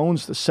Mac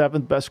Jones, the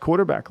 7th best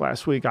quarterback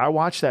last week. I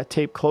watched that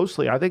tape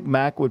closely. I think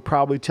Mac would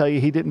probably tell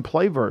you he didn't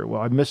play very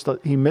well.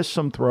 He missed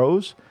some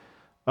throws.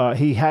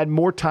 He had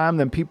more time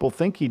than people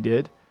think he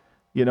did,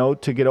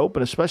 to get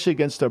open, especially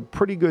against a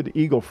pretty good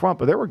Eagle front.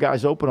 But there were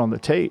guys open on the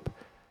tape.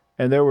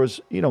 And there was,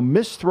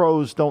 missed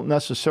throws don't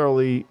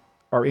necessarily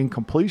are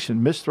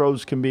incompletion. Missed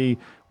throws can be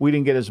we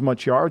didn't get as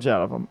much yards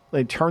out of them.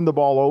 They turned the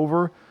ball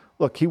over.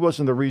 Look, he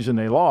wasn't the reason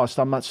they lost.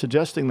 I'm not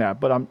suggesting that,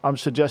 but I'm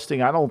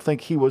suggesting I don't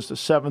think he was the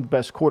 7th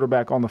best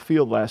quarterback on the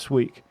field last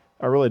week.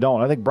 I really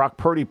don't. I think Brock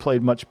Purdy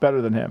played much better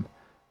than him,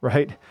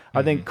 right? Mm-hmm.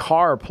 I think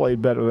Carr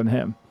played better than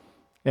him,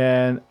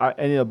 and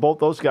both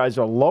those guys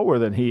are lower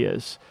than he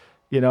is,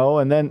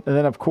 And then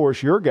of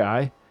course your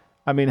guy.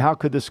 I mean, how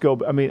could this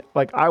go? I mean,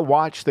 I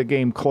watched the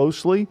game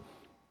closely,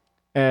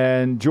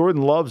 and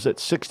Jordan Love's at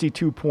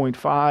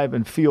 62.5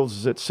 and Fields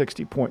is at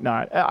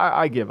 60.9.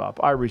 I give up.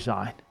 I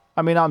resign.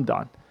 I mean, I'm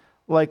done.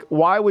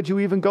 Why would you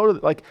even go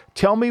to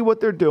tell me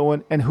what they're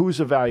doing and who's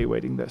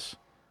evaluating this?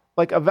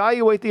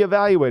 Evaluate the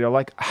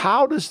evaluator.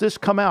 How does this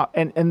come out?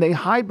 And they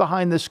hide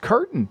behind this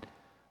curtain.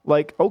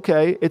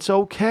 Okay, it's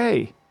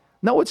okay.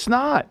 No, it's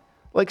not.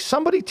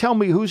 Somebody tell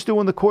me who's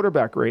doing the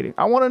quarterback rating.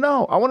 I want to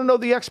know. I want to know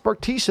the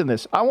expertise in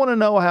this. I want to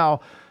know how,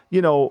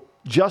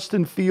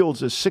 Justin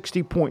Fields is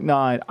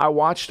 60.9. I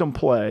watched him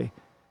play,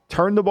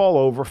 turned the ball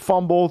over,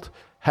 fumbled,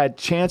 had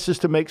chances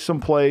to make some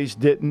plays,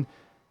 didn't.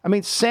 I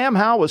mean, Sam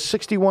Howell was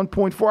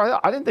 61.4.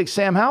 I didn't think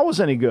Sam Howell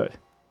was any good.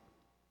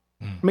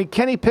 I mean,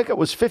 Kenny Pickett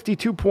was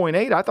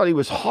 52.8. I thought he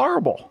was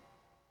horrible.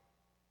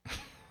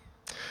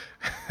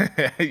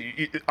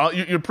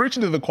 You're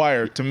preaching to the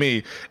choir, to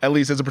me, at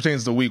least as it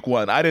pertains to week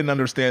 1. I didn't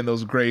understand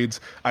those grades.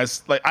 I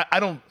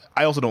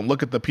also don't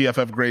look at the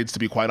PFF grades, to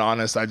be quite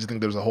honest. I just think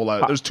there's a whole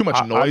lot. There's too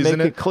much noise in it. I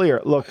make it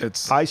clear. Look,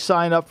 I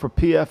sign up for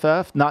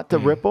PFF not to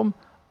rip them.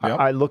 Yep.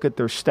 I look at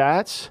their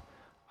stats.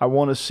 I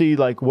want to see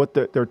what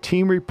their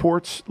team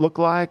reports look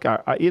like.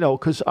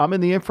 Because I'm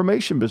in the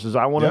information business.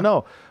 I want to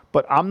know.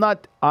 But I'm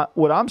not.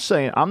 What I'm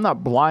saying, I'm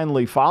not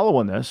blindly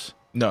following this.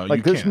 No,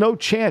 you there's can't. no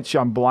chance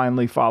I'm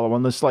blindly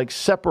following this.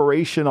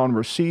 Separation on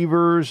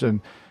receivers, and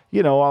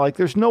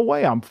there's no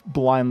way I'm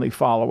blindly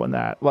following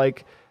that.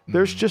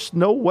 There's just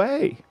no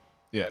way.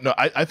 Yeah, no,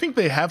 I think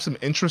they have some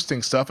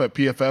interesting stuff at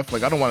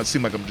PFF. I don't want to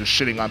seem like I'm just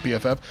shitting on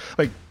PFF.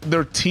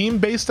 Their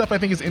team-based stuff I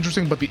think is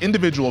interesting, but the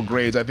individual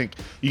grades, I think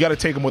you got to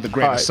take them with a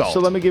grain of salt. So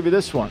let me give you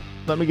this one.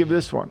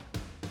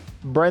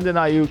 Brandon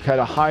Ayuk had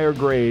a higher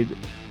grade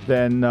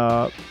than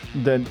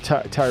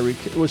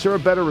Tyreek. Was there a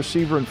better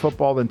receiver in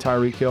football than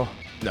Tyreek Hill?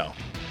 No.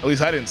 At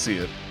least I didn't see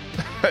it.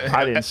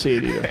 I didn't see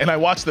it either. And I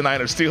watched the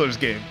Niners-Steelers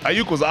game.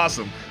 Ayuk was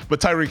awesome, but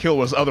Tyreek Hill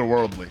was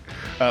otherworldly.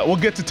 We'll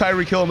get to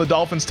Tyreek Hill and the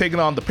Dolphins taking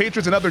on the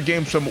Patriots and other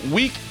games from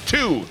week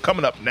 2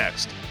 coming up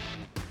next.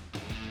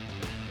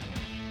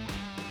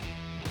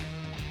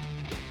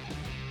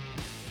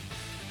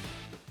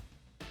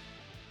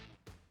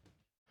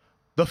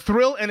 The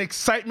thrill and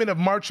excitement of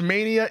March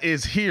Mania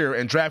is here,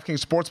 and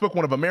DraftKings Sportsbook,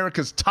 one of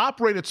America's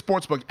top-rated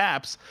sportsbook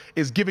apps,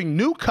 is giving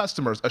new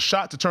customers a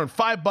shot to turn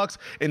 $5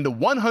 into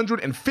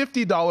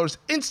 $150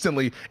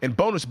 instantly in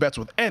bonus bets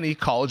with any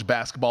college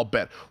basketball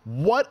bet.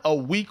 What a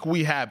week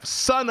we have.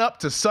 Sun up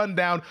to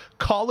sundown,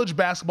 college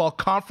basketball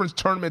conference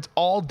tournaments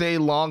all day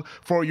long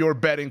for your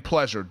betting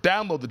pleasure.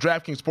 Download the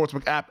DraftKings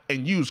Sportsbook app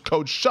and use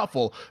code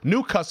SHUFFLE.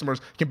 New customers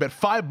can bet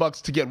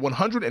 $5 to get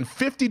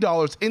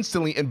 $150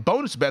 instantly in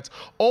bonus bets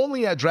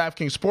only at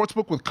DraftKings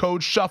Sportsbook with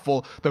code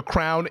SHUFFLE. The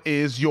crown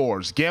is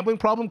yours. Gambling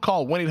problem?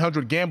 Call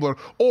 1-800-GAMBLER,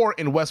 or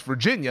in West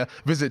Virginia,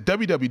 visit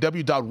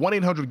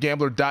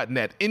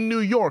www.1800gambler.net. In New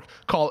York,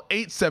 call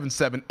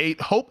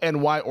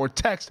 877-8-HOPE-NY or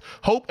text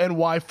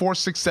HOPE-NY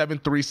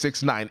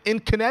 467-369. In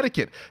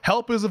Connecticut,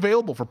 help is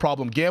available for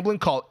problem gambling.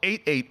 Call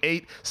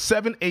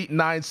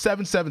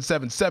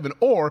 888-789-7777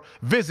 or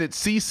visit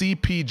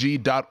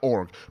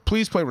ccpg.org.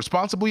 Please play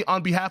responsibly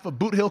on behalf of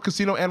Boot Hill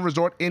Casino and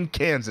Resort in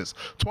Kansas.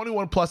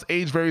 21 plus,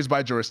 age varies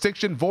by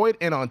jurisdiction, void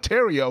in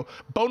Ontario.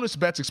 Bonus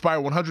bets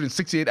expire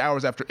 168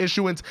 hours after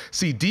issuance.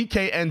 See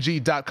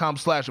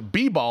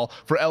dkng.com/bball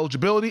for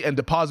eligibility and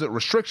deposit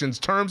restrictions,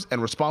 terms,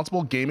 and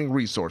responsible gaming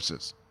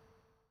resources.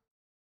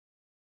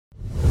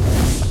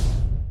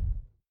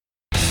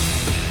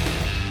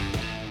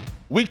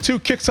 Week 2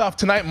 kicks off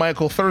tonight,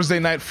 Michael. Thursday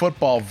night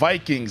football,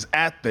 Vikings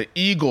at the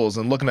Eagles.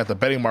 And looking at the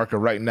betting market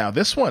right now,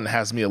 this one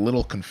has me a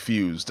little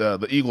confused.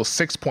 The Eagles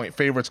 6-point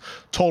favorites,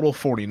 total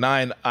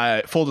 49.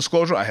 Full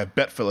disclosure, I have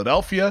bet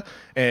Philadelphia,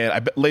 and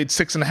I laid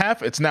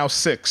 6.5. It's now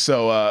 6.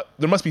 So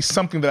there must be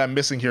something that I'm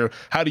missing here.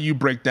 How do you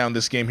break down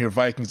this game here,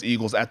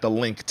 Vikings-Eagles at the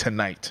Link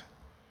tonight?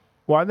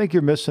 Well, I think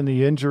you're missing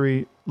the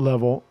injury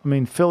level. I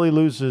mean, Philly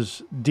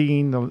loses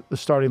Dean, the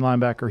starting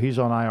linebacker. He's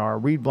on IR.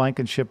 Reed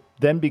Blankenship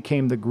then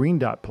became the green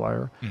dot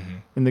player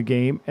in the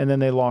game, and then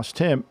they lost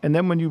him. And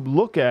then when you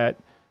look at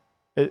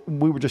it,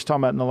 we were just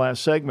talking about in the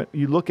last segment,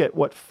 you look at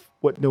what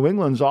New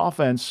England's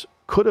offense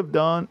could have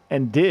done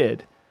and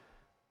did,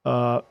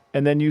 and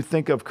then you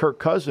think of Kirk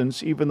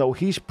Cousins, even though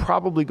he's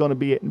probably going to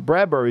be –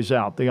 Bradbury's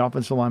out. The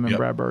offensive lineman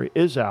Bradbury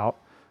is out.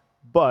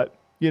 But,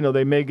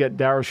 they may get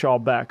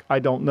Darrisaw back. I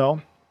don't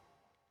know.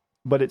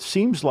 But it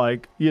seems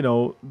like,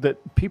 that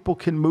people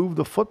can move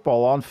the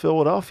football on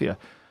Philadelphia.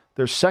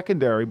 Their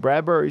secondary,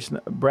 Bradbury's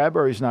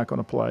not going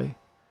to play.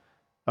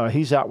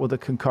 He's out with a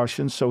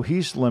concussion, so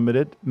he's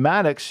limited.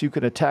 Maddox, you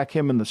can attack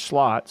him in the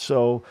slot,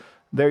 so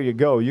there you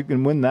go. You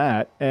can win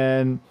that.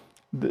 And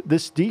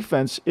this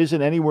defense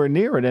isn't anywhere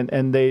near it.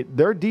 And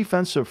their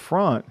defensive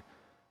front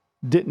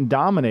didn't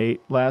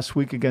dominate last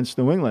week against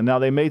New England. Now,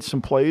 they made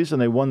some plays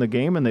and they won the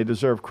game and they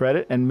deserve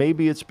credit, and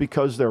maybe it's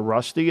because they're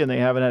rusty and they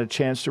haven't had a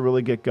chance to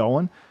really get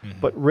going.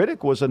 But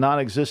Riddick was a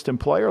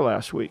non-existent player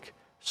last week.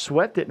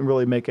 Sweat didn't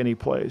really make any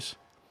plays.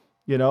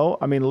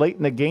 Late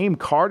in the game,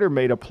 Carter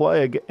made a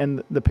play,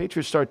 and the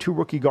Patriots started 2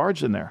 rookie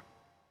guards in there.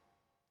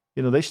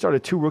 They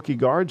started 2 rookie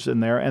guards in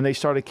there, and they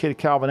started Kid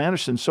Calvin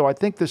Anderson. So I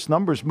think this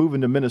number's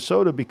moving to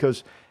Minnesota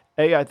because,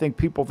 A, I think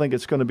people think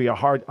it's going to be a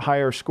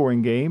higher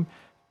scoring game,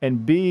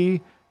 and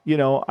B,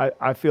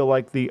 I feel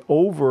like the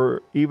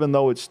over, even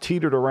though it's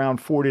teetered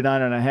around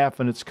 49.5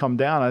 and it's come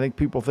down, I think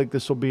people think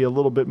this will be a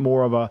little bit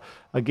more of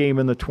a game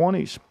in the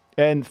 20s.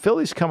 And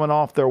Philly's coming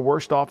off their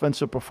worst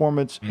offensive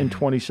performance in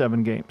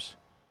 27 games.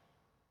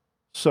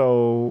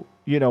 So,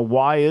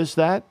 why is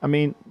that? I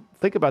mean,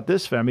 think about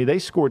this, Femi. They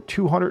scored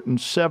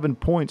 207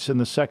 points in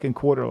the second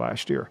quarter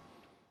last year.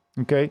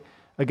 Okay?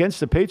 Against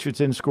the Patriots,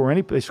 didn't score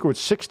any. They scored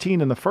 16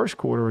 in the first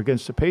quarter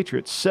against the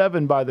Patriots,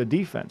 7 by the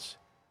defense.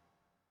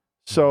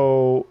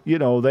 So,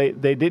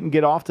 they didn't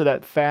get off to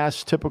that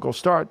fast, typical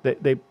start.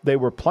 They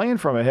were playing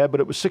from ahead,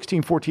 but it was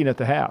 16-14 at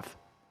the half.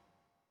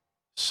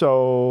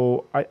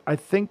 So I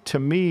think, to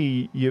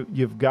me,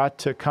 you've got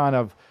to kind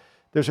of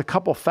 – there's a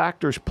couple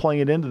factors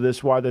playing into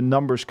this why the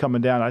number's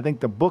coming down. I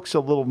think the book's a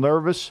little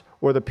nervous,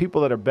 or the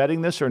people that are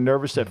betting this are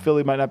nervous that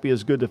Philly might not be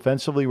as good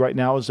defensively right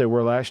now as they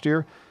were last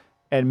year.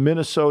 And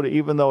Minnesota,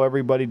 even though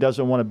everybody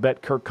doesn't want to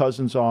bet Kirk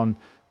Cousins on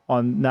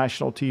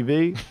national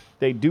TV,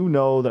 they do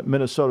know that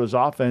Minnesota's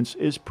offense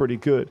is pretty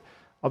good.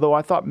 Although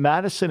I thought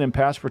Madison in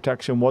pass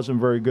protection wasn't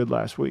very good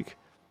last week.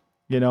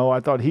 I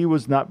thought he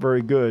was not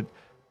very good.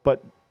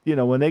 But,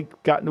 when they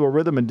got into a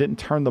rhythm and didn't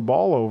turn the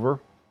ball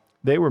over,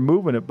 they were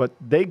moving it, but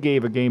they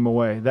gave a game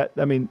away.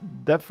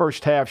 That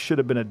first half should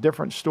have been a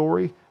different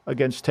story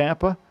against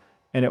Tampa,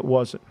 and it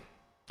wasn't.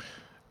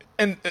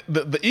 And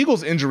the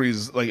Eagles'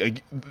 injuries,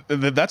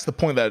 that's the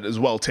point that is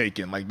well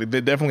taken. They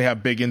definitely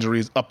have big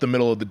injuries up the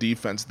middle of the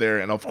defense there,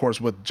 and of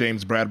course with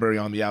James Bradbury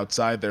on the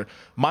outside there.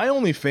 My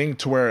only thing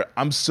to where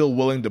I'm still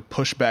willing to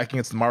push back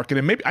against the market,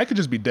 and maybe I could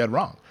just be dead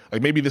wrong.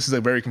 Maybe this is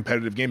a very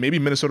competitive game. Maybe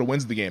Minnesota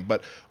wins the game.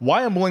 But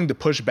why I'm willing to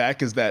push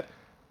back is that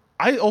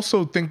I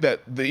also think that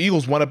the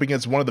Eagles went up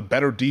against one of the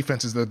better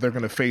defenses that they're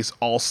going to face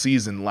all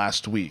season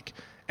last week.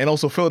 And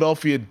also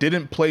Philadelphia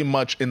didn't play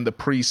much in the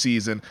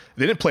preseason.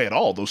 They didn't play at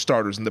all, those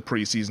starters in the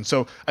preseason.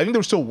 So I think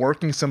they're still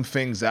working some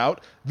things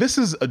out. This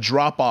is a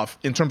drop-off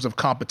in terms of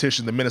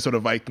competition, the Minnesota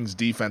Vikings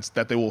defense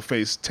that they will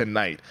face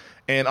tonight.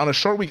 And on a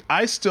short week,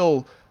 I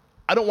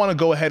don't want to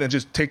go ahead and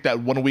just take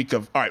that 1 week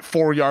of,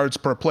 4 yards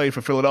per play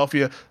for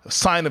Philadelphia, a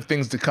sign of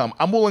things to come.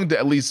 I'm willing to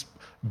at least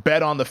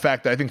bet on the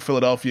fact that I think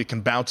Philadelphia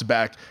can bounce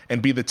back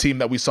and be the team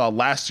that we saw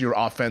last year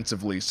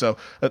offensively. So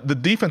the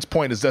defense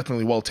point is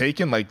definitely well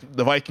taken.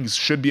 The Vikings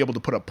should be able to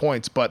put up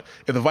points, but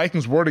if the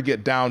Vikings were to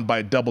get down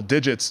by double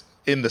digits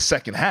in the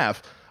second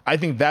half, I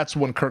think that's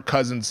when Kirk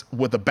Cousins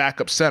with a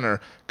backup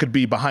center could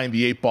be behind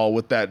the 8 ball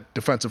with that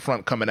defensive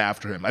front coming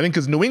after him. I think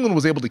because New England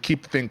was able to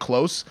keep the thing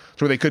close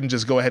so they couldn't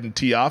just go ahead and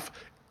tee off.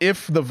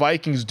 If the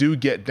Vikings do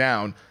get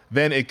down,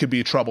 then it could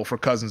be trouble for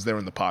Cousins there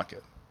in the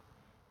pocket.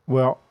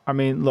 Well,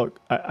 look,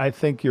 I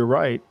think you're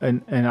right,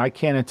 and I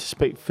can't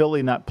anticipate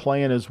Philly not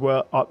playing as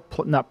well,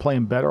 not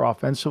playing better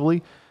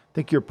offensively. I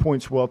think your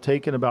point's well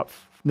taken about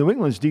New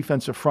England's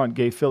defensive front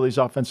gave Philly's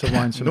offensive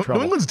line some trouble.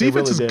 New England's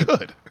defense really is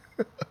good.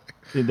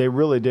 They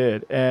really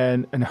did,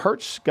 and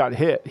Hurts got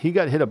hit. He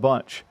got hit a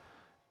bunch,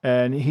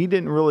 and he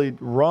didn't really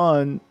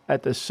run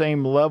at the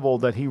same level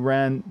that he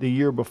ran the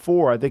year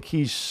before. I think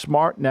he's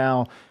smart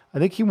now. I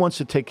think he wants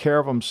to take care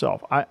of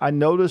himself. I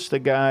noticed a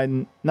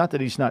guy, not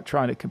that he's not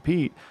trying to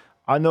compete,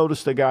 I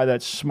noticed a guy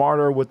that's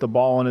smarter with the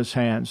ball in his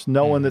hands,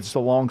 knowing it's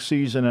the long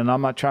season and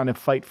I'm not trying to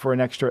fight for an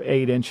extra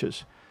 8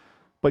 inches.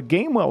 But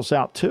Gainwell's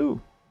out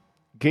too.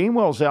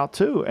 Gainwell's out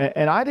too.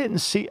 And I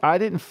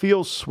didn't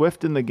feel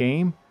Swift in the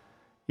game,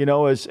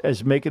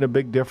 as making a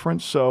big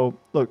difference. So,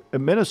 look,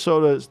 in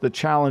Minnesota, the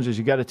challenge is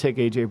you got to take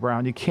A.J.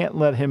 Brown. You can't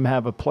let him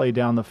have a play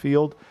down the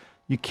field.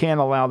 You can't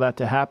allow that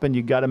to happen.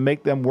 You got to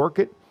make them work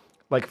it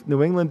like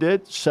New England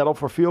did, settle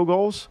for field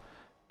goals,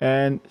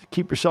 and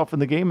keep yourself in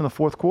the game in the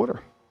fourth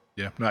quarter.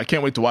 Yeah, no, I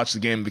can't wait to watch the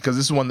game because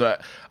this is one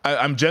that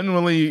I'm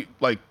genuinely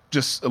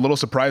just a little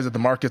surprised that the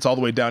market's all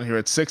the way down here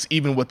at 6,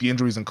 even with the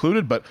injuries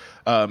included. But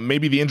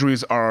maybe the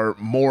injuries are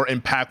more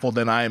impactful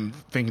than I'm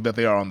thinking that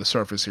they are on the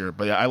surface here.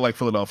 But yeah, I like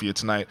Philadelphia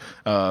tonight.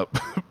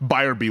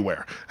 Buyer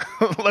beware.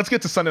 Let's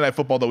get to Sunday Night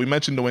Football, though. We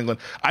mentioned New England.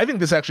 I think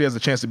this actually has a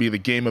chance to be the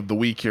game of the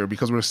week here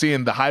because we're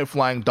seeing the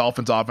high-flying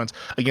Dolphins offense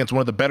against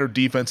one of the better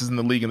defenses in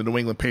the league in the New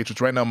England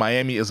Patriots. Right now,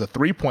 Miami is a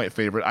 3-point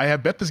favorite. I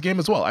have bet this game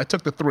as well. I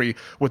took the 3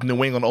 with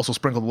New England, also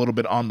sprinkled a little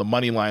bit on the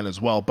money line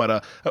as well.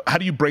 But how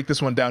do you break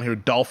this one down here,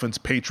 Dolphins,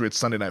 Patriots,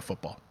 Sunday Night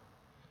Football?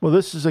 Well,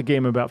 this is a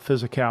game about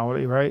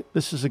physicality, right?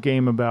 This is a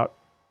game about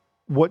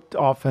what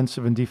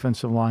offensive and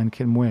defensive line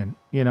can win.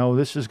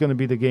 This is going to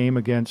be the game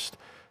against,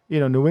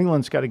 New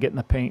England's got to get in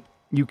the paint.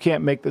 You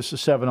can't make this a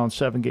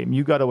 7-on-7 game.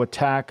 You got to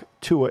attack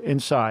Tua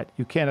inside.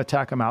 You can't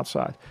attack him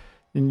outside.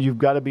 And you've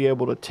got to be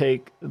able to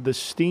take the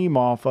steam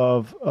off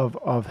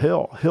of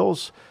Hill.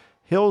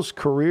 Hill's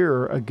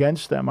career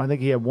against them, I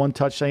think he had 1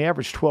 touchdown. He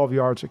averaged 12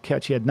 yards a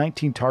catch. He had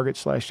 19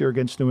 targets last year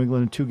against New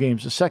England in 2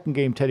 games. The second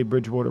game Teddy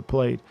Bridgewater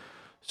played.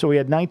 So he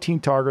had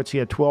 19 targets. He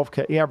had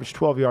he averaged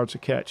 12 yards a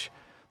catch.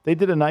 They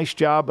did a nice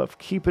job of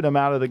keeping him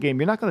out of the game.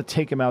 You're not going to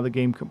take him out of the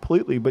game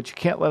completely, but you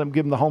can't let him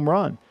give him the home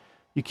run.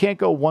 You can't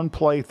go one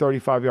play,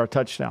 35-yard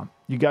touchdown.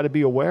 You got to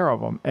be aware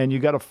of them, and you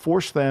got to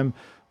force them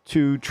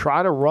to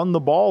try to run the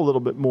ball a little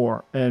bit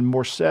more. And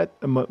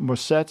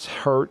Morset's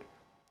hurt.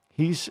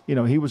 He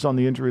was on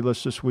the injury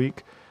list this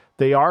week.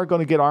 They are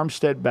going to get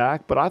Armstead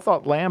back, but I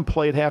thought Lamb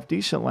played half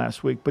decent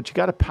last week. But you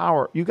got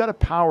to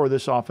power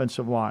this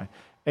offensive line,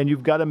 and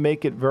you've got to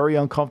make it very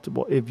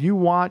uncomfortable. If you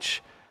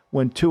watch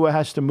when Tua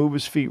has to move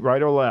his feet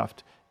right or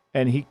left,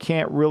 and he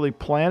can't really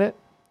plan it,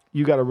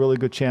 you got a really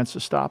good chance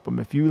to stop him.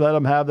 If you let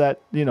him have that,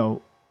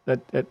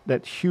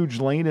 that huge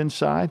lane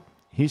inside,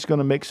 he's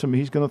going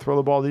to throw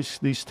the ball to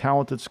these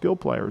talented skill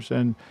players.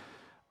 And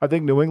I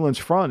think New England's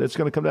front, it's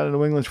going to come down to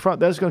New England's front.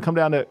 That's going to come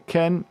down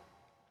to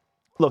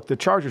look, the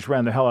Chargers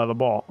ran the hell out of the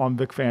ball on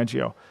Vic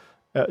Fangio.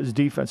 His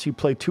defense, he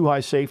played too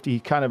high safety. He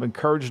kind of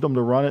encouraged them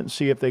to run it and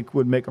see if they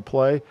would make a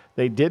play.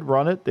 They did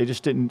run it. They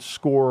just didn't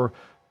score.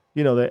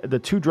 The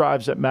 2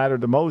 drives that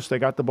mattered the most, they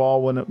got the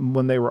ball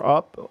when they were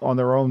up on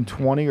their own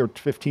 20 or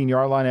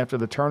 15-yard line after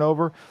the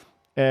turnover,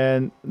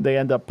 and they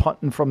end up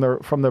punting from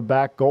their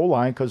back goal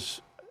line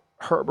because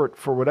Herbert,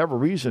 for whatever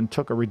reason,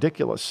 took a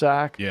ridiculous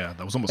sack. Yeah,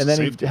 that was almost. And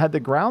then he had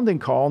the grounding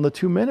call in the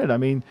 2-minute. I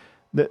mean,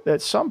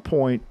 at some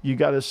point you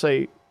got to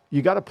say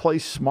you got to play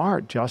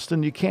smart,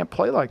 Justin. You can't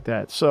play like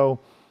that. So,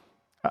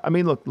 I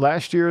mean, look,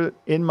 last year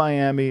in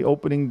Miami,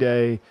 opening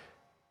day,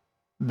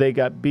 they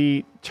got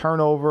beat,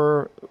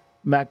 turnover.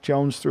 Mac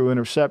Jones threw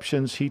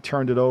interceptions. He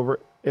turned it over.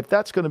 If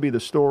that's going to be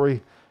the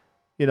story,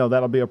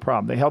 that'll be a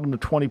problem. They held them to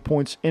 20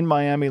 points in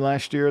Miami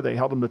last year. They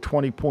held them to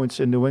 20 points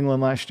in New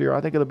England last year.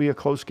 I think it'll be a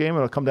close game.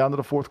 It'll come down to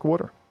the fourth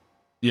quarter.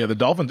 Yeah, the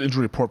Dolphins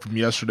injury report from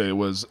yesterday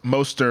was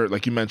Mostert,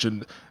 like you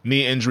mentioned,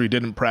 knee injury,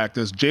 didn't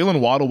practice. Jalen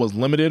Waddle was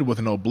limited with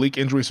an oblique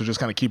injury, so just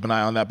kind of keep an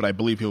eye on that, but I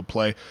believe he'll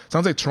play.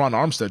 Sounds like Teron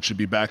Armstead should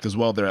be back as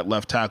well there at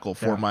left tackle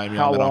for Miami.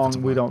 How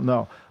long, we don't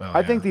know. Well,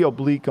 I think the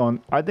oblique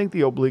on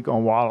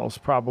Waddle is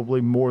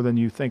probably more than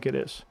you think it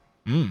is.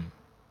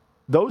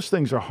 Those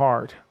things are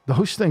hard.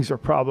 Those things are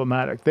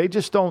problematic. You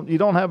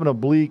don't have an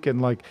oblique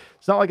and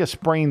it's not like a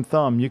sprained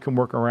thumb. You can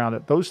work around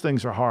it. Those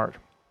things are hard.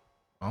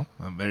 Well,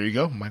 there you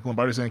go. Michael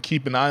Lombardi's going to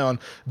keep an eye on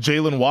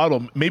Jalen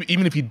Waddle. Maybe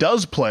even if he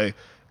does play,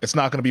 it's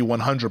not going to be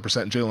 100%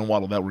 Jalen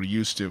Waddle that we're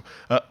used to.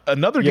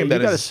 Another game you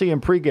got to see him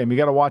pregame. You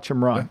got to watch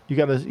him run.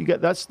 Yeah.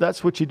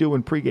 That's what you do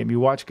in pregame. You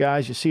watch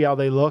guys, you see how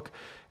they look,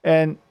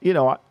 and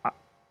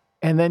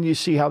and then you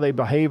see how they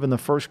behave in the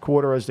first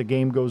quarter as the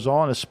game goes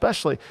on.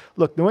 Especially,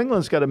 look, New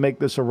England's got to make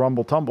this a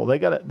rumble tumble. They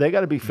got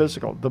to be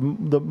physical. The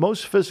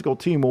most physical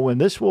team will win.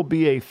 This will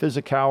be a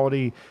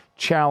physicality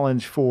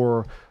challenge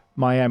for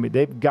Miami.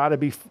 They've got to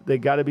be.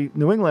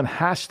 New England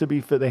has to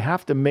be. They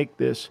have to make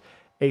this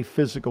a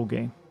physical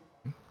game.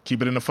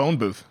 Keep it in a phone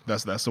booth.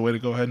 That's the way to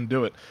go ahead and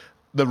do it.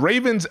 The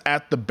Ravens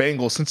at the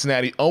Bengals.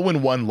 Cincinnati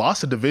 0-1,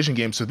 lost a division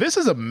game. So this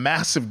is a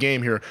massive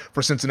game here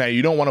for Cincinnati.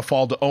 You don't want to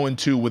fall to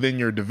 0-2 within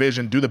your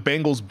division. Do the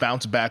Bengals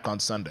bounce back on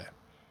Sunday?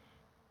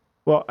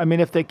 Well, I mean,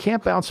 if they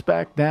can't bounce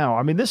back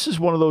now, this is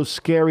one of those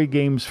scary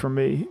games for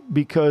me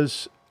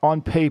because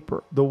on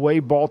paper, the way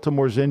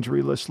Baltimore's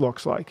injury list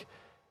looks like,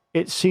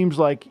 it seems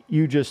like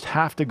you just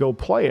have to go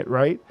play it,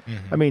 right?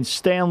 Mm-hmm.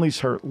 Stanley's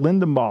hurt.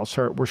 Lindenball's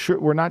hurt.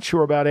 We're not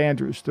sure about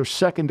Andrews. They're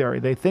secondary.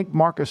 They think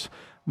Marcus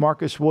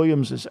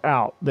Williams is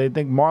out. They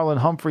think Marlon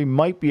Humphrey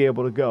might be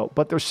able to go.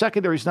 But their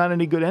secondary's not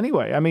any good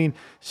anyway.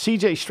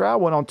 C.J.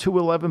 Stroud went on 2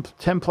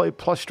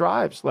 10-play-plus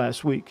drives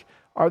last week.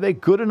 Are they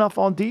good enough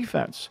on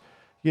defense?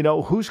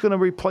 Who's going to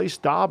replace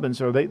Dobbins?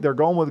 They're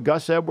going with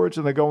Gus Edwards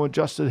and they're going with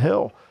Justin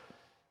Hill.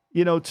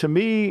 To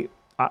me,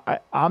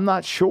 I'm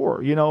not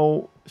sure.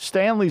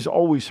 Stanley's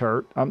always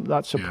hurt. I'm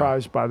not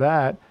surprised by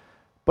that.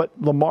 But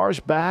Lamar's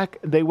back.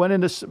 They went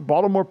into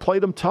Baltimore,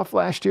 played them tough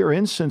last year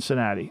in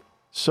Cincinnati.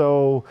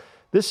 So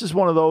this is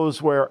one of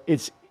those where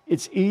it's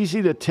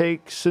easy to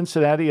take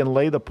Cincinnati and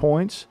lay the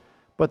points,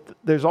 but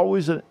there's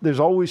always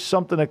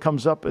something that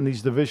comes up in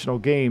these divisional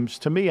games.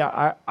 To me,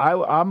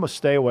 I'm a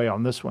stay away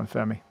on this one,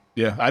 Femi.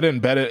 Yeah, I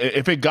didn't bet it.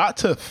 If it got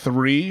to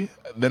 3,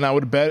 then I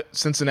would bet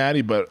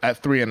Cincinnati. But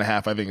at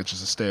 3.5, I think it's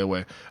just a stay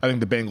away. I think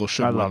the Bengals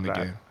should win the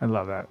game. I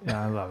love that.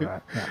 Yeah, I love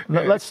that.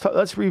 Yeah.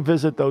 Let's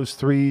revisit those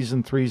 3s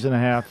and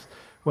 3.5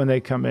 when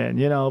they come in.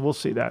 We'll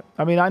see that.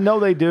 I mean, I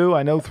know they do.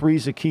 I know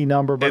 3's a key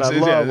number, but I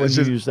love when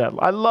you use that.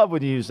 I love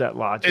when you use that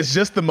logic. It's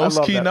just the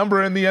most key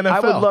number in the NFL. I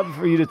would love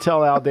for you to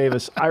tell Al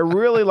Davis, I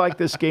really like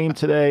this game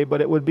today,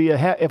 but it would be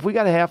if we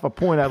got a half a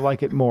point, I'd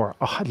like it more.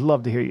 Oh, I'd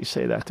love to hear you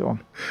say that to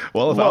him.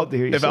 Well,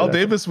 if Al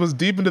Davis was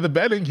deep into the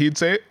betting, he'd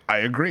say, I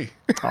agree.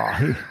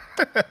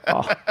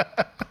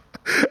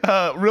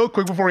 Real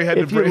quick before we head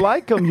to break. If you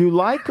like him, you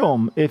like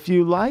him. If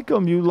you like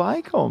him, you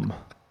like him.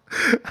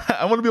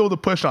 I want to be able to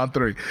push on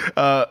 3.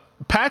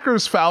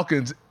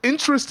 Packers-Falcons,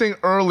 interesting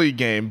early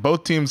game.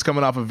 Both teams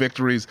coming off of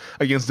victories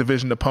against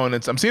division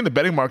opponents. I'm seeing the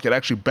betting market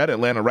actually bet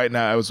Atlanta right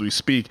now as we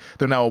speak.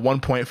 They're now a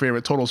 1-point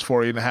favorite. Total's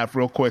 48.5.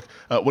 Real quick,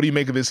 what do you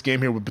make of this game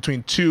here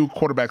between two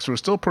quarterbacks who are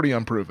still pretty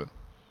unproven?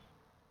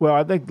 Well,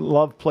 I think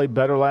Love played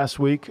better last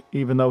week,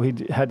 even though he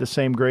had the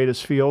same grade as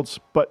Fields.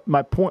 But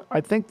my point,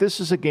 I think this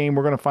is a game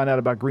we're going to find out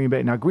about Green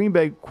Bay. Now, Green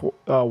Bay,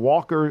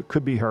 Walker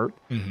could be hurt.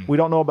 Mm-hmm. We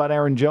don't know about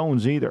Aaron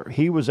Jones either.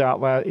 He was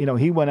out.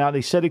 He went out.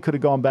 He said he could have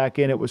gone back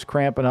in. It was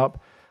cramping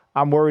up.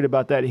 I'm worried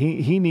about that.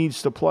 He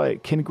needs to play.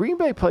 Can Green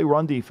Bay play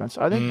run defense?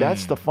 I think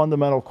that's the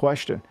fundamental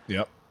question.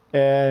 Yep.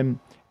 And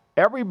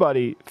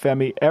everybody,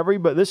 Femi,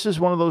 this is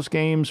one of those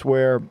games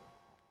where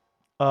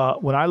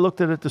when I looked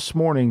at it this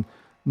morning,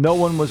 no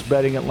one was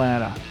betting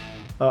Atlanta.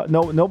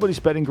 Nobody's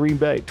betting Green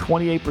Bay.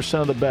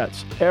 28% of the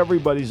bets.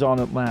 Everybody's on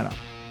Atlanta.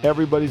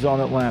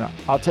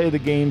 I'll tell you the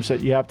games that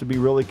you have to be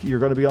you're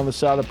going to be on the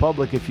side of the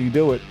public if you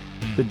do it.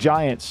 The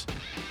Giants,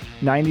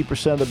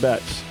 90% of the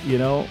bets.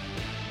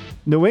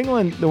 New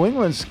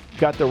England's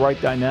got the right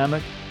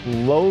dynamic.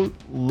 Low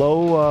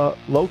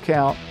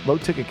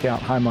ticket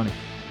count, high money.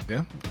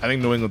 Yeah, I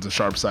think New England's a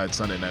sharp side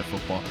Sunday Night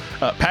Football.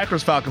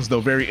 Packers-Falcons,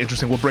 though, very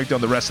interesting. We'll break down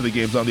the rest of the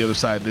games on the other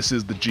side. This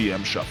is the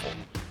GM Shuffle.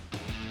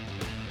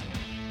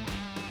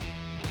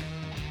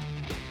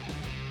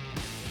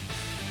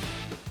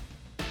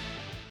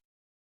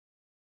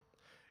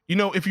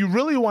 If you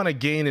really want to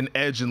gain an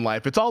edge in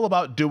life, it's all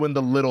about doing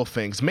the little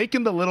things,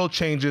 making the little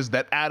changes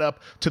that add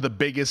up to the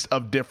biggest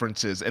of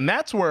differences. And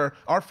that's where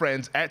our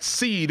friends at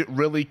Seed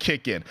really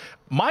kick in.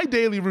 My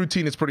daily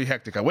routine is pretty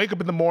hectic. I wake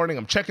up in the morning,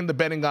 I'm checking the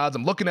betting odds,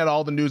 I'm looking at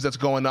all the news that's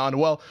going on.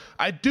 Well,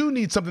 I do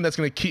need something that's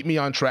going to keep me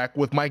on track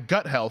with my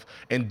gut health,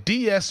 and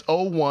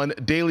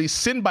DS-01 Daily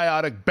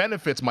Synbiotic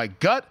benefits my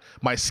gut,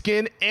 my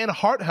skin, and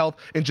heart health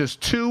in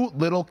just 2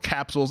 little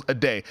capsules a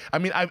day. I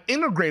mean, I've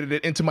integrated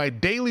it into my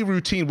daily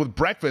routine with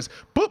breakfast.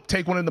 Boop,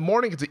 take one in the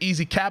morning. It's an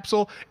easy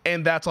capsule,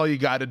 and that's all you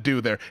got to do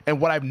there. And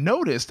what I've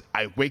noticed,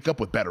 I wake up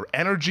with better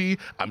energy,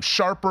 I'm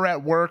sharper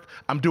at work,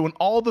 I'm doing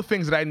all the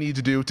things that I need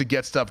to do to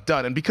get stuff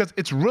done. And because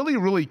it's really,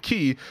 really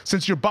key,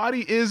 since your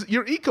body is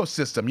your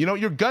ecosystem.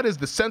 Your gut is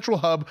the central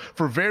hub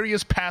for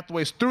various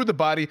pathways through the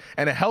body,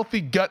 and a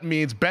healthy gut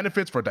means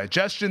benefits for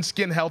digestion,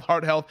 skin health,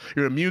 heart health,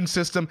 your immune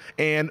system,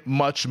 and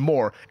much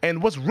more.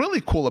 And what's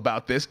really cool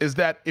about this is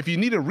that if you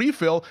need a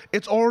refill,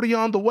 it's already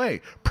on the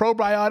way.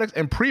 Probiotics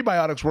and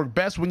prebiotics work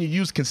best when you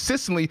use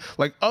consistently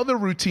like other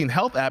routine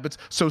health habits,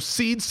 so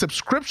Seed's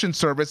subscription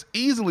service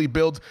easily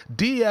builds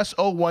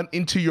DS-01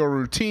 into your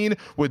routine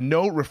with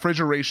no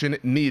refrigeration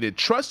needed.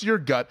 Trust your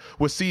gut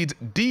with Seed's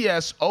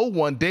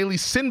DS-01 Daily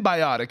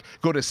Synbiotic.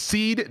 Go to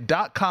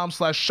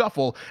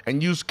seed.com/shuffle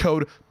and use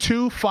code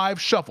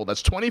 25SHUFFLE.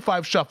 That's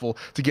 25SHUFFLE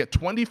to get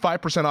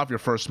 25% off your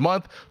first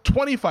month,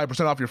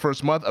 25% off your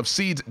first month of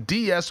Seed's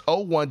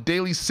DS-01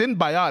 Daily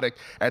Synbiotic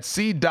at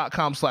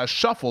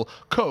seed.com/shuffle,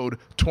 code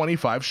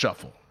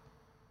 25SHUFFLE.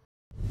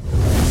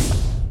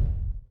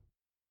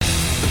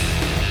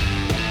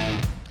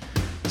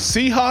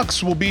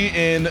 Seahawks will be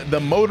in the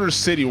Motor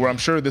City, where I'm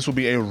sure this will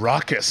be a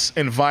raucous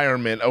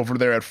environment over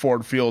there at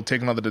Ford Field,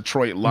 taking on the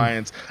Detroit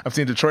Lions. I've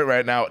seen Detroit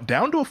right now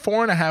down to a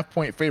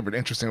 4.5-point favorite.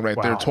 Interesting right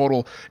there.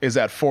 Total is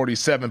at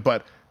 47.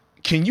 But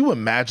can you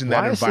imagine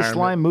that environment? Why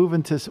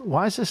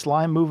is this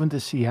line moving to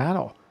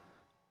Seattle?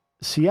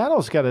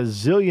 Seattle's got a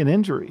zillion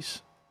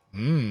injuries.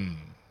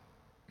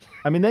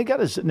 I mean, they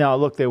got now.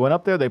 Look, they went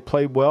up there. They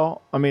played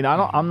well. I mean,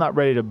 I'm not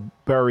ready to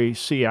bury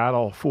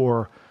Seattle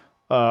for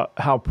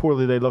how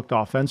poorly they looked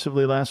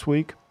offensively last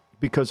week,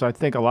 because I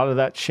think a lot of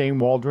that Shane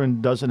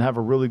Waldron doesn't have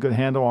a really good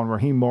handle on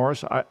Raheem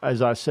Morris,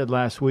 as I said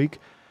last week.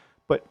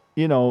 But,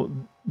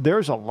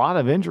 there's a lot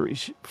of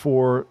injuries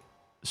for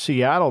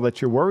Seattle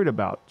that you're worried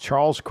about.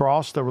 Charles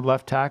Cross, the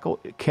left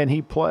tackle, can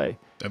he play?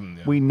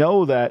 We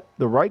know that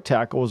the right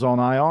tackle is on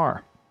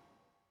IR.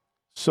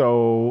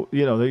 So,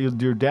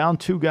 you're down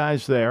 2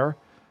 guys there.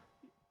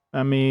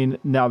 I mean,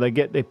 now they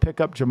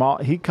pick up Jamal.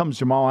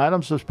 Jamal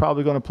Adams is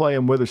probably going to play,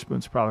 and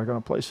Witherspoon's probably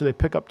going to play. So they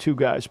pick up 2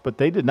 guys, but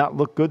they did not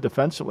look good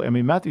defensively. I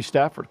mean, Matthew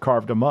Stafford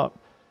carved them up.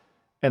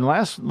 And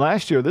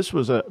last year, this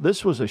was a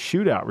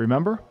shootout.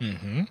 Remember?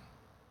 Mm-hmm.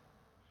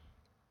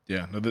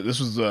 Yeah, no, this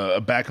was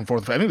a back and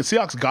forth. I think the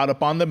Seahawks got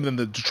up on them, and then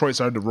the Detroit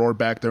started to roar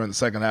back there in the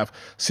second half.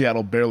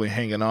 Seattle barely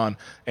hanging on.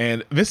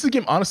 And this is a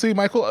game, honestly,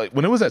 Michael,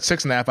 when it was at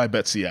 6.5, I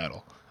bet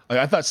Seattle. Like,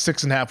 I thought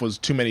 6.5 was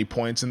too many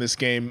points in this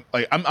game.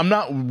 Like, I'm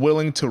not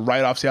willing to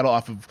write off Seattle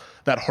off of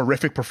that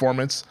horrific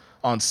performance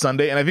on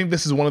Sunday, and I think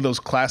this is one of those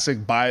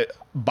classic buy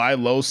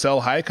low, sell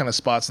high kind of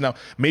spots. Now,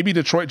 maybe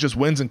Detroit just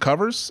wins and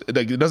covers.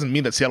 It doesn't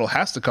mean that Seattle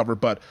has to cover,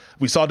 but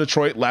we saw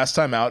Detroit last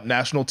time out,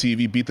 national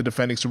TV, beat the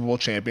defending Super Bowl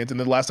champions, and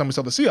then the last time we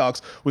saw the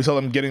Seahawks, we saw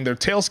them getting their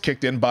tails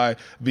kicked in by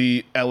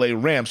the LA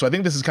Rams. So I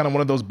think this is kind of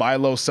one of those buy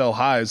low, sell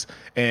highs,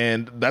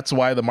 and that's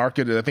why the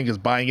market, I think, is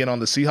buying in on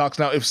the Seahawks.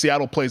 Now, if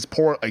Seattle plays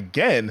poor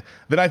again,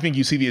 then I think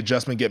you see the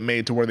adjustment get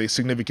made to where they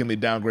significantly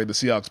downgrade the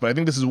Seahawks. But I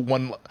think this is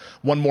one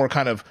more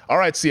kind of, all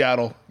right,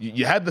 Seattle,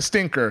 you had the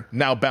stinker,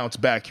 now bounce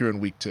back here in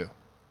week 2.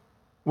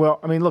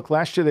 Well, I mean, look,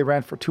 last year they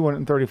ran for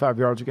 235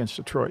 yards against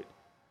Detroit.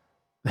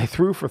 They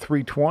threw for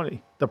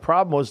 320. The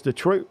problem was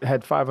Detroit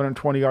had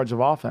 520 yards of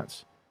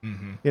offense.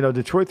 Mm-hmm.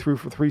 Detroit threw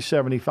for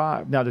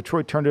 375. Now,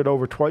 Detroit turned it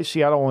over twice.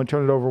 Seattle only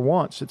turned it over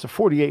once. It's a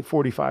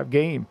 48-45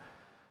 game.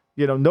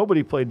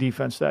 Nobody played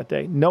defense that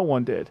day. No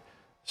one did.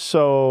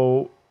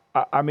 So,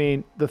 I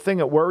mean, the thing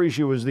that worries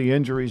you is the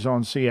injuries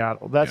on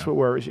Seattle. That's what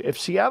worries you. If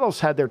Seattle's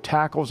had their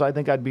tackles, I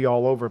think I'd be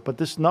all over it. But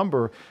this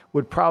number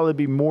would probably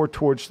be more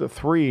towards the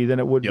 3 than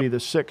it would be the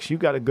 6. You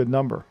got a good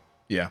number.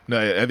 Yeah. No,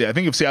 I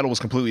think if Seattle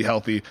was completely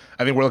healthy,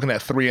 I think we're looking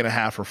at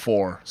 3.5 or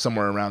 4,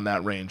 somewhere around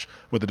that range,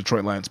 with the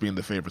Detroit Lions being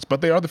the favorites.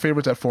 But they are the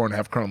favorites at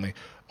 4.5 currently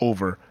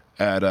over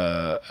at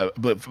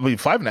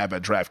 5.5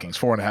 at DraftKings,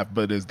 4.5,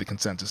 but it is the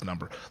consensus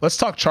number. Let's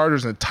talk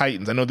Chargers and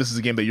Titans. I know this is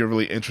a game that you're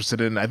really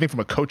interested in. I think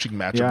from a coaching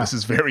matchup, this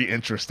is very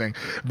interesting.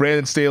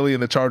 Brandon Staley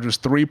and the Chargers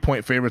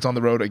 3-point favorites on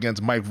the road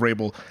against Mike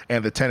Vrabel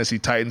and the Tennessee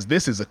Titans.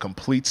 This is a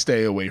complete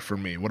stay away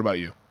from me. What about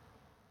you?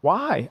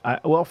 Why?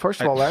 Well, first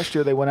of all, last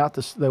year they went out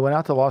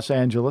to Los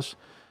Angeles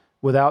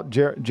without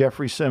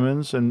Jeffrey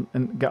Simmons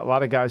and got a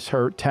lot of guys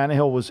hurt.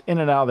 Tannehill was in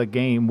and out of the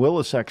game.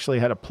 Willis actually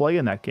had a play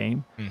in that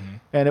game,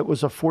 and it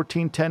was a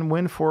 14-10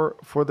 win for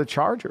the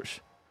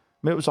Chargers.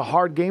 I mean, it was a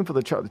hard game for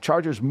the Chargers. The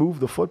Chargers moved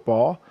the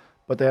football,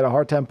 but they had a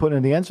hard time putting it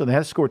in the end zone. They had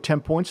to score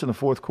 10 points in the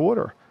fourth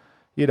quarter,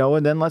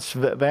 and then let's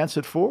advance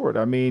it forward.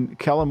 I mean,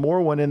 Kellen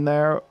Moore went in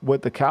there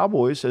with the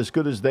Cowboys, as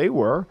good as they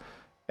were,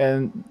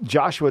 and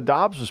Joshua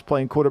Dobbs was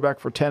playing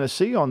quarterback for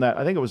Tennessee on that.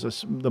 I think it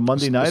was the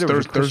Monday night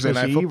or Thursday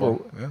night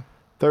football.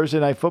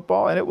 Thursday night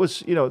football, and it was,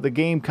 the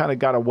game kind of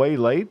got away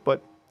late,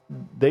 but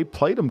they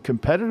played them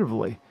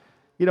competitively.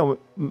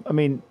 I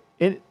mean,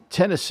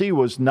 Tennessee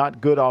was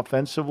not good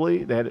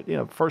offensively. They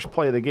had, first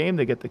play of the game,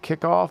 they get the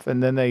kickoff,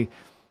 and then they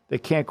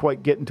can't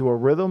quite get into a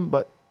rhythm,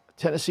 but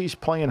Tennessee's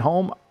playing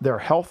home. They're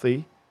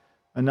healthy.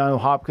 And I know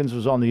Hopkins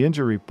was on the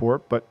injury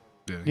report, but,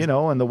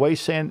 and the way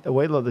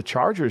the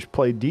Chargers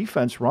played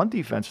run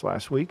defense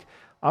last week,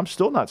 I'm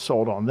still not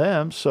sold on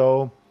them.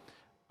 So,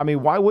 I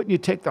mean, why wouldn't you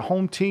take the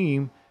home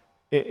team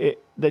that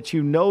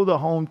the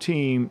home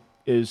team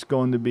is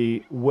going to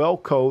be well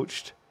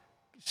coached,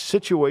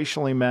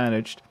 situationally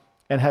managed,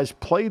 and has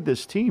played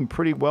this team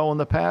pretty well in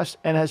the past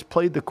and has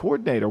played the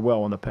coordinator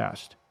well in the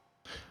past?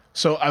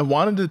 So I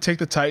wanted to take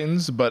the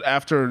Titans, but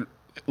after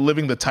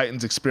living the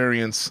Titans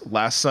experience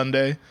last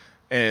Sunday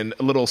and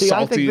a little salty.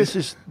 I think this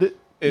is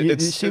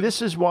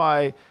this is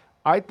why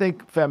I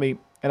think, Femi,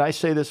 and I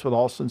say this with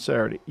all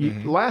sincerity,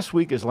 last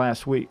week is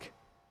last week.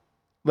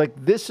 Like,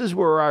 this is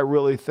where I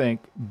really think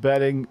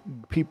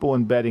people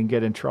in betting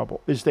get in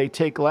trouble, is they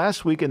take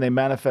last week and they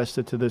manifest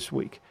it to this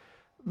week.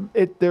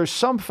 There's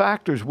some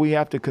factors we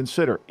have to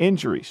consider.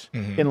 Injuries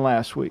in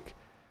last week,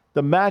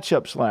 the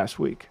matchups last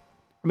week.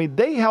 I mean,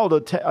 they held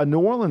a New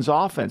Orleans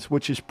offense,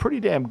 which is pretty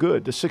damn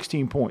good, to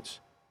 16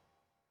 points.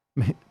 I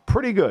mean,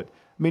 pretty good.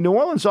 I mean, New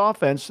Orleans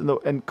offense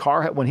and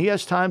Carr, when he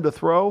has time to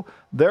throw,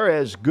 they're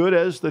as good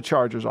as the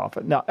Chargers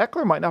offense. Now,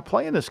 Eckler might not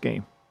play in this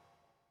game.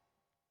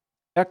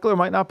 Eckler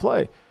might not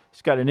play.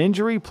 He's got an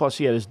injury, plus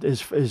he had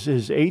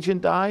his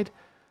agent died.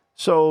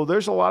 So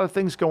there's a lot of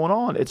things going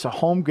on. It's a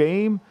home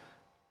game.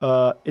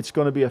 It's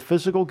going to be a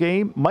physical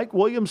game. Mike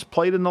Williams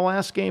played in the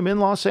last game in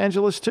Los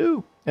Angeles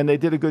too, and they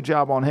did a good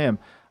job on him.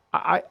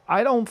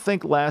 I don't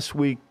think last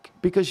week,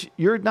 because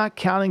you're not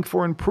counting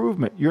for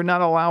improvement. You're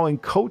not allowing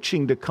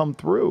coaching to come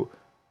through.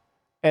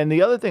 And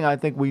the other thing I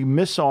think we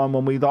miss on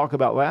when we talk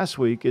about last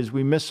week is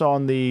we miss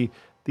on the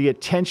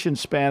attention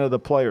span of the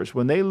players.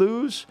 When they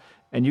lose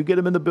and you get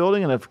them in the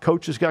building, and if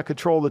coach has got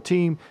control of the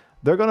team,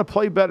 they're going to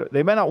play better.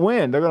 They may not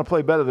win. They're going to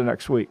play better the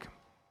next week.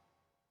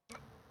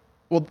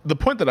 Well, the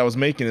point that I was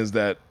making is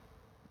that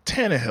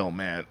Tannehill,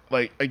 man,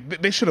 like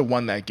they should have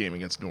won that game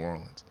against New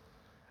Orleans.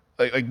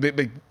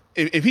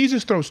 If he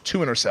just throws 2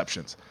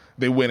 interceptions,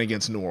 they win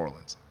against New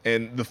Orleans.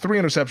 And the 3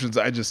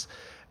 interceptions,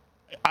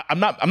 I'm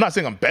not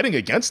saying I'm betting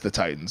against the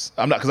Titans.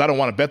 I'm not, because I don't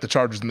want to bet the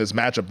Chargers in this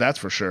matchup. That's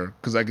for sure.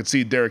 Because I could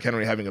see Derrick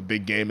Henry having a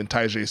big game and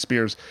Tyjae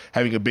Spears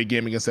having a big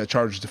game against that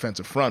Chargers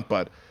defensive front.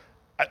 But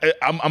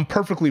I'm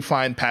perfectly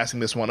fine passing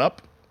this one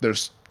up.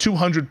 There's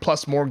 200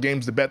 plus more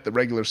games to bet the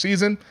regular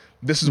season.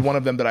 This is one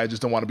of them that I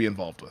just don't want to be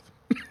involved with.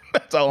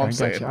 That's all I'm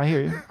saying. I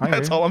hear you.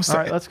 That's all I'm saying.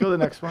 All right, let's go to the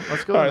next one.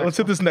 Let's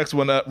hit this next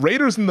one.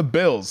 Raiders and the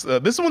Bills.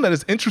 This is one that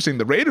is interesting.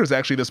 The Raiders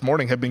actually this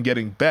morning have been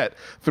getting bet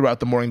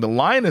throughout the morning. The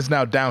line is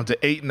now down to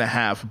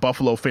 8.5.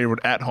 Buffalo favored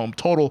at home.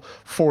 Total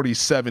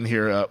 47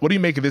 here. What do you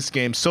make of this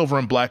game? Silver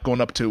and black going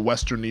up to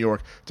Western New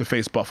York to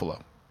face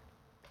Buffalo.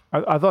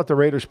 I thought the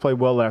Raiders played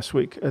well last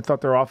week. I thought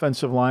their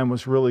offensive line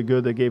was really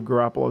good. They gave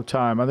Garoppolo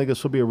time. I think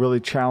this will be a really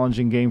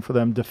challenging game for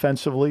them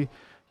defensively.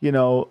 You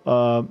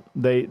know,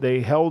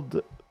 they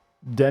held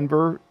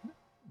Denver.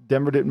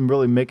 Denver didn't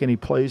really make any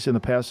plays in the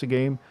passing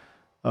game.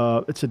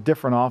 It's a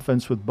different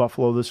offense with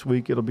Buffalo this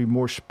week. It'll be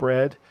more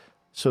spread,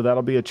 so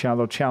that'll be a challenge.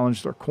 They'll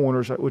challenge their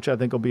corners, which I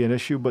think will be an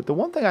issue. But the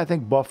one thing I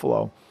think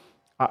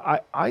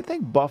I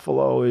think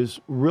Buffalo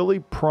is really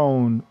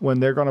prone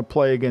when they're going to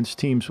play against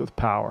teams with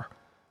power.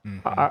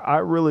 Mm-hmm. I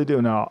really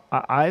do. Now,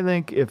 I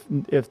think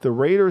if the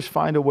Raiders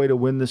find a way to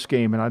win this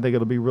game, and I think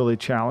it'll be really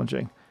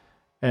challenging,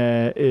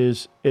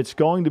 it's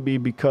going to be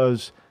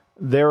because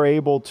they're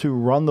able to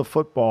run the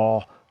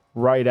football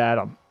right at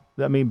them.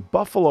 I mean,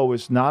 Buffalo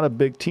is not a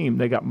big team.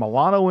 They got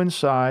Milano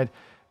inside,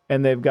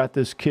 and they've got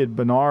this kid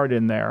Bernard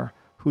in there,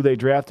 who they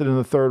drafted in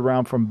the 3rd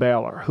round from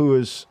Baylor, who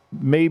is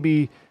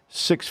maybe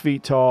 6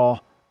 feet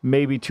tall,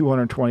 maybe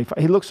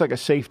 225. He looks like a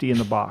safety in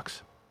the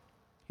box.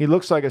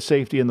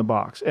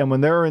 And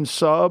when they're in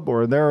sub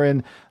or they're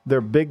in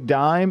their big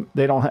dime,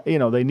 they don't,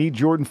 they need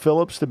Jordan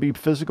Phillips to be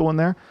physical in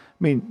there.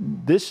 I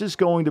mean, this is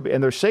going to be,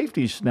 and their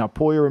safeties now,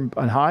 Poyer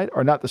and Hyde,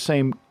 are not the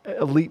same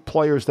elite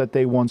players that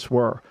they once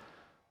were.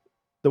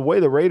 The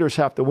way the Raiders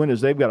have to win is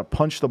they've got to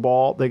punch the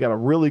ball. They got to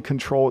really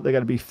control it. They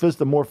got to be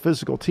the more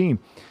physical team.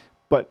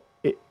 But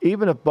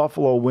even if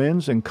Buffalo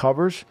wins and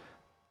covers,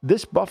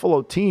 this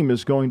Buffalo team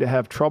is going to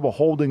have trouble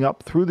holding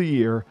up through the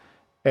year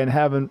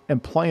and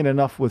playing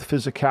enough with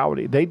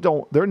physicality.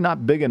 They're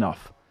not big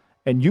enough.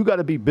 And you got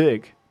to be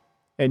big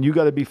and you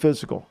got to be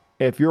physical.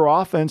 If your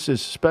offense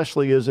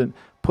especially isn't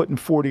putting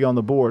 40 on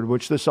the board,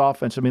 which this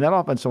offense, I mean, that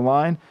offensive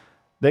line,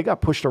 they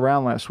got pushed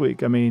around last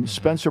week. I mean,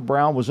 Spencer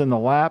Brown was in the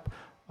lap.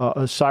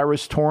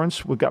 Cyrus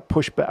Torrance got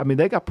pushed back. I mean,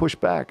 they got pushed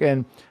back.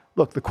 And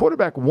look, the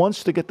quarterback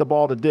wants to get the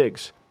ball to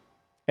Diggs.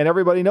 And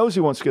everybody knows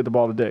he wants to get the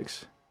ball to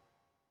Diggs.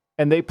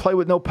 And they play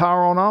with no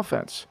power on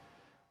offense.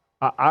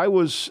 I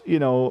was,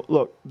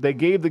 look, they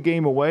gave the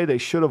game away. They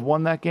should have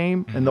won that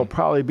game, and they'll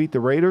probably beat the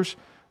Raiders.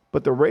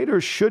 But the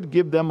Raiders should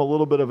give them a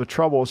little bit of a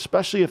trouble,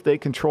 especially if they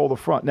control the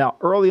front. Now,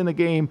 early in the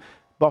game,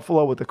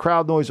 Buffalo with the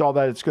crowd noise, all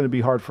that, it's going to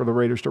be hard for the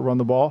Raiders to run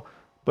the ball.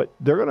 But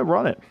they're going to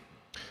run it.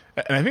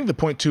 And I think the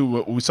point, too,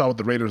 what we saw with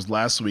the Raiders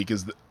last week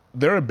is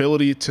their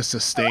ability to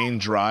sustain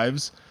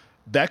drives.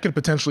 That could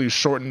potentially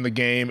shorten the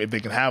game if they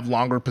can have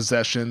longer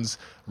possessions,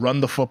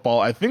 run the football.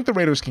 I think the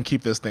Raiders can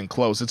keep this thing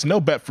close. It's no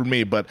bet for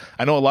me, but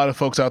I know a lot of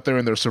folks out there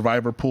in their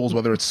survivor pools,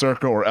 whether it's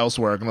Circa or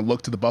elsewhere, are going to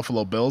look to the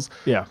Buffalo Bills.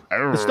 Yeah,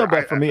 it's no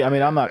bet for me. I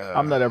mean, I'm not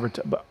ever,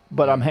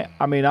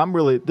 I'm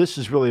really. This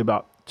is really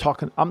about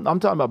talking. I'm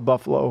talking about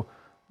Buffalo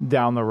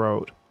down the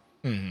road.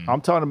 Mm-hmm.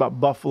 I'm talking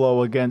about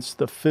Buffalo against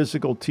the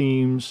physical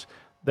teams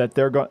that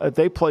they're going. If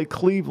they play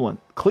Cleveland,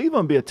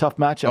 Cleveland would be a tough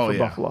matchup for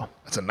Buffalo.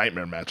 It's a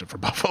nightmare matchup for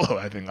Buffalo,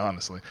 I think,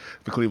 honestly,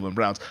 the Cleveland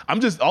Browns.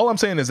 All I'm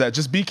saying is that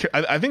just be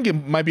careful. I think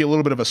it might be a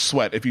little bit of a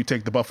sweat if you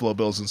take the Buffalo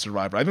Bills in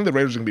Survivor. I think the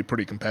Raiders are going to be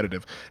pretty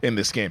competitive in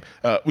this game.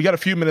 We got a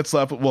few minutes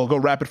left. We'll go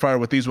rapid fire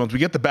with these ones. We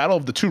get the battle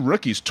of the two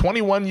rookies,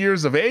 21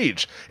 years of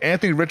age.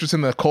 Anthony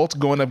Richardson, the Colts,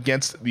 going up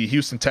against the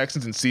Houston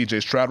Texans and C.J.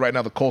 Stroud. Right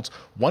now, the Colts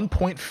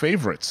 1-point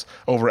favorites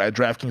over at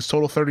DraftKings,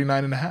 total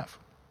 39.5.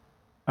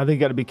 I think you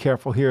got to be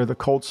careful here. The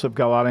Colts have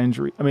got a lot of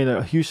injury. I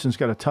mean, Houston's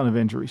got a ton of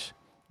injuries.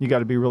 You got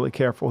to be really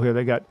careful here.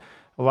 They got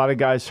a lot of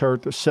guys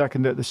hurt. The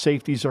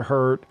safeties are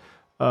hurt.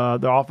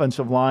 The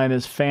offensive line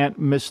is Fant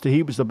missed.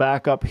 He was the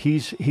backup.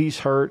 He's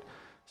hurt.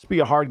 This will be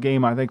a hard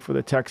game, I think, for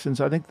the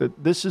Texans. I think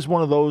that this is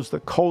one of those the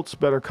Colts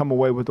better come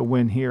away with a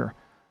win here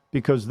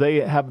because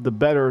they have the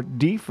better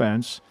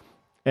defense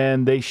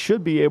and they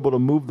should be able to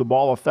move the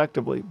ball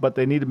effectively. But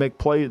they need to make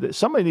plays.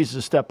 Somebody needs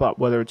to step up,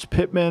 whether it's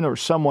Pittman or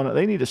someone.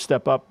 They need to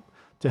step up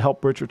to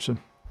help Richardson.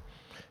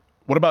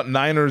 What about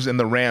Niners and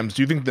the Rams?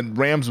 Do you think the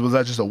Rams, was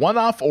that just a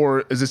one-off,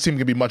 or is it seeming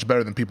to be much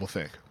better than people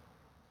think?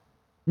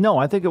 No,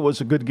 I think it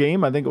was a good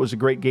game. I think it was a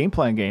great game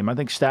plan game. I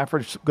think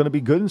Stafford's going to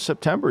be good in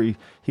September.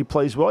 He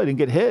plays well. He didn't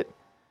get hit.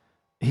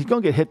 He's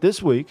going to get hit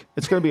this week.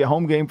 It's going to be a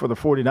home game for the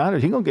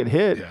 49ers. He's going to get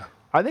hit. Yeah.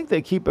 I think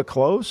they keep it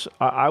close.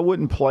 I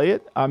wouldn't play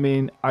it. I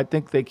mean, I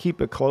think they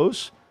keep it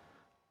close.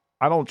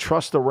 I don't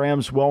trust the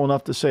Rams well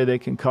enough to say they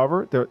can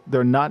cover.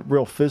 They're not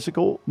real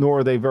physical, nor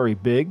are they very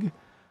big.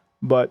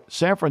 But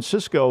San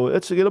Francisco,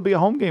 it'll be a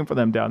home game for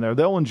them down there.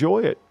 They'll enjoy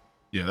it.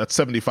 Yeah, that's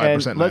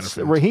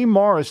 75%. Raheem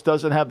Morris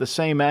doesn't have the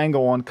same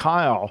angle on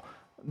Kyle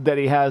that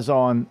he has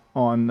on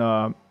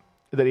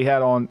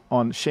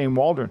Shane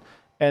Waldron.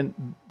 And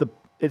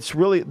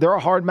they're a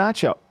hard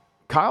matchup.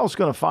 Kyle's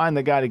going to find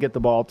the guy to get the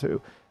ball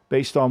to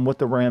based on what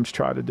the Rams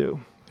try to do.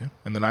 Yeah.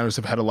 And the Niners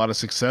have had a lot of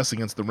success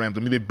against the Rams.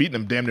 I mean, they've beaten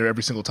them damn near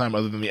every single time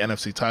other than the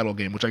NFC title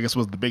game, which I guess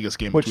was the biggest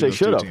game which between they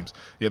those two teams.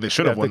 Yeah, they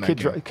should have won that game.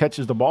 The kid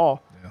catches the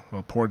ball. Yeah,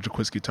 well, poor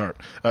Jaquiski Tart.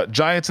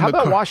 Giants and How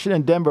about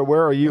Washington, Denver?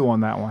 Where are you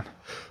on that one?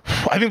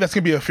 I think that's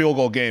going to be a field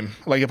goal game.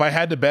 Like, if I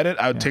had to bet it,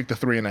 I would take the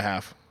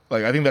 3.5.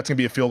 Like, I think that's going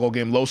to be a field goal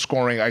game, low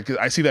scoring.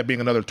 I see that being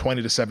another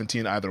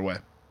 20-17 either way.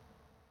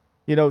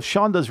 You know,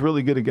 Sean does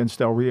really good against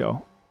Del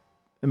Rio.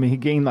 I mean, he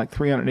gained like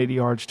 380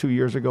 yards 2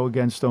 years ago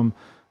against them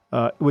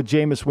with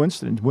Jameis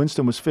Winston.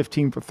 Winston was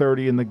 15 for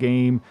 30 in the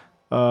game.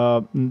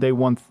 They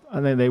won.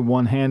 I think they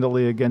won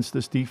handily against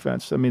this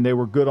defense. I mean, they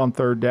were good on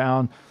third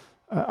down.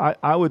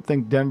 I would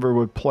think Denver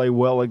would play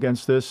well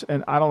against this,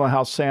 and I don't know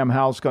how Sam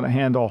Howell's going to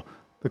handle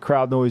the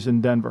crowd noise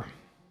in Denver.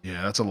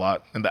 Yeah, that's a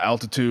lot. And the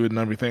altitude and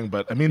everything.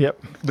 But, I mean,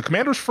 the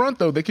Commanders' front,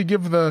 though, they could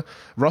give the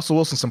Russell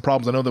Wilson some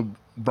problems. I know the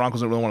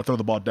Broncos don't really want to throw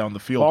the ball down the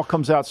field. Ball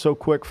comes out so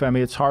quick,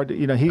 Femi. It's hard to,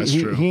 he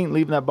ain't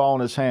leaving that ball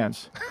in his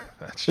hands.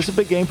 This is a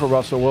big game for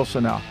Russell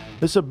Wilson now.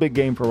 This is a big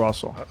game for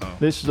Russell.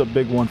 This is a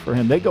big one for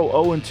him. They go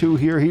 0-2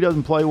 here. He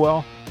doesn't play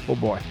well. Oh,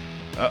 boy.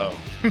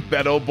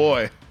 That old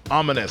boy.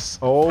 Ominous.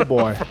 Oh,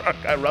 boy.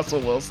 Guy Russell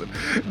Wilson.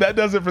 That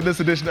does it for this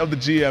edition of the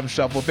GM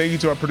Shuffle. Thank you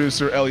to our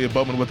producer, Elliot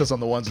Bowman, with us on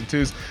the ones and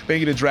twos. Thank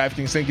you to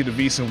DraftKings. Thank you to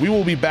VSiN. We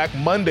will be back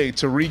Monday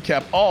to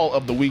recap all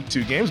of the Week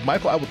 2 games.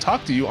 Michael, I will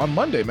talk to you on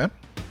Monday, man.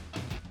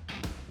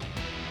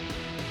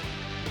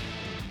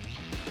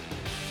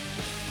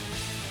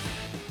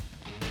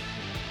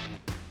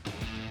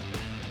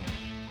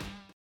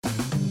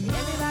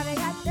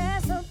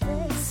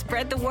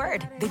 Spread the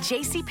word. The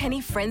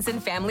JCPenney Friends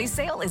and Family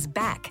Sale is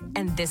back.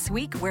 And this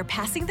week, we're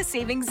passing the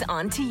savings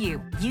on to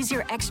you. Use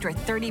your extra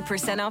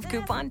 30% off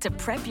coupon to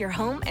prep your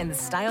home and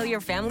style your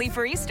family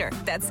for Easter.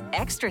 That's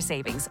extra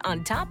savings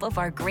on top of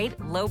our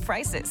great low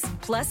prices.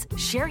 Plus,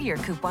 share your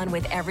coupon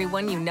with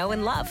everyone you know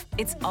and love.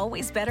 It's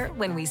always better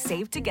when we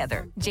save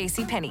together.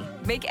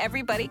 JCPenney. Make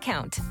everybody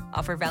count.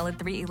 Offer valid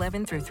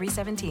 3/11 through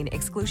 3/17.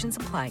 Exclusions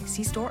apply.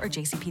 See store or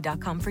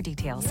jcp.com for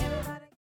details.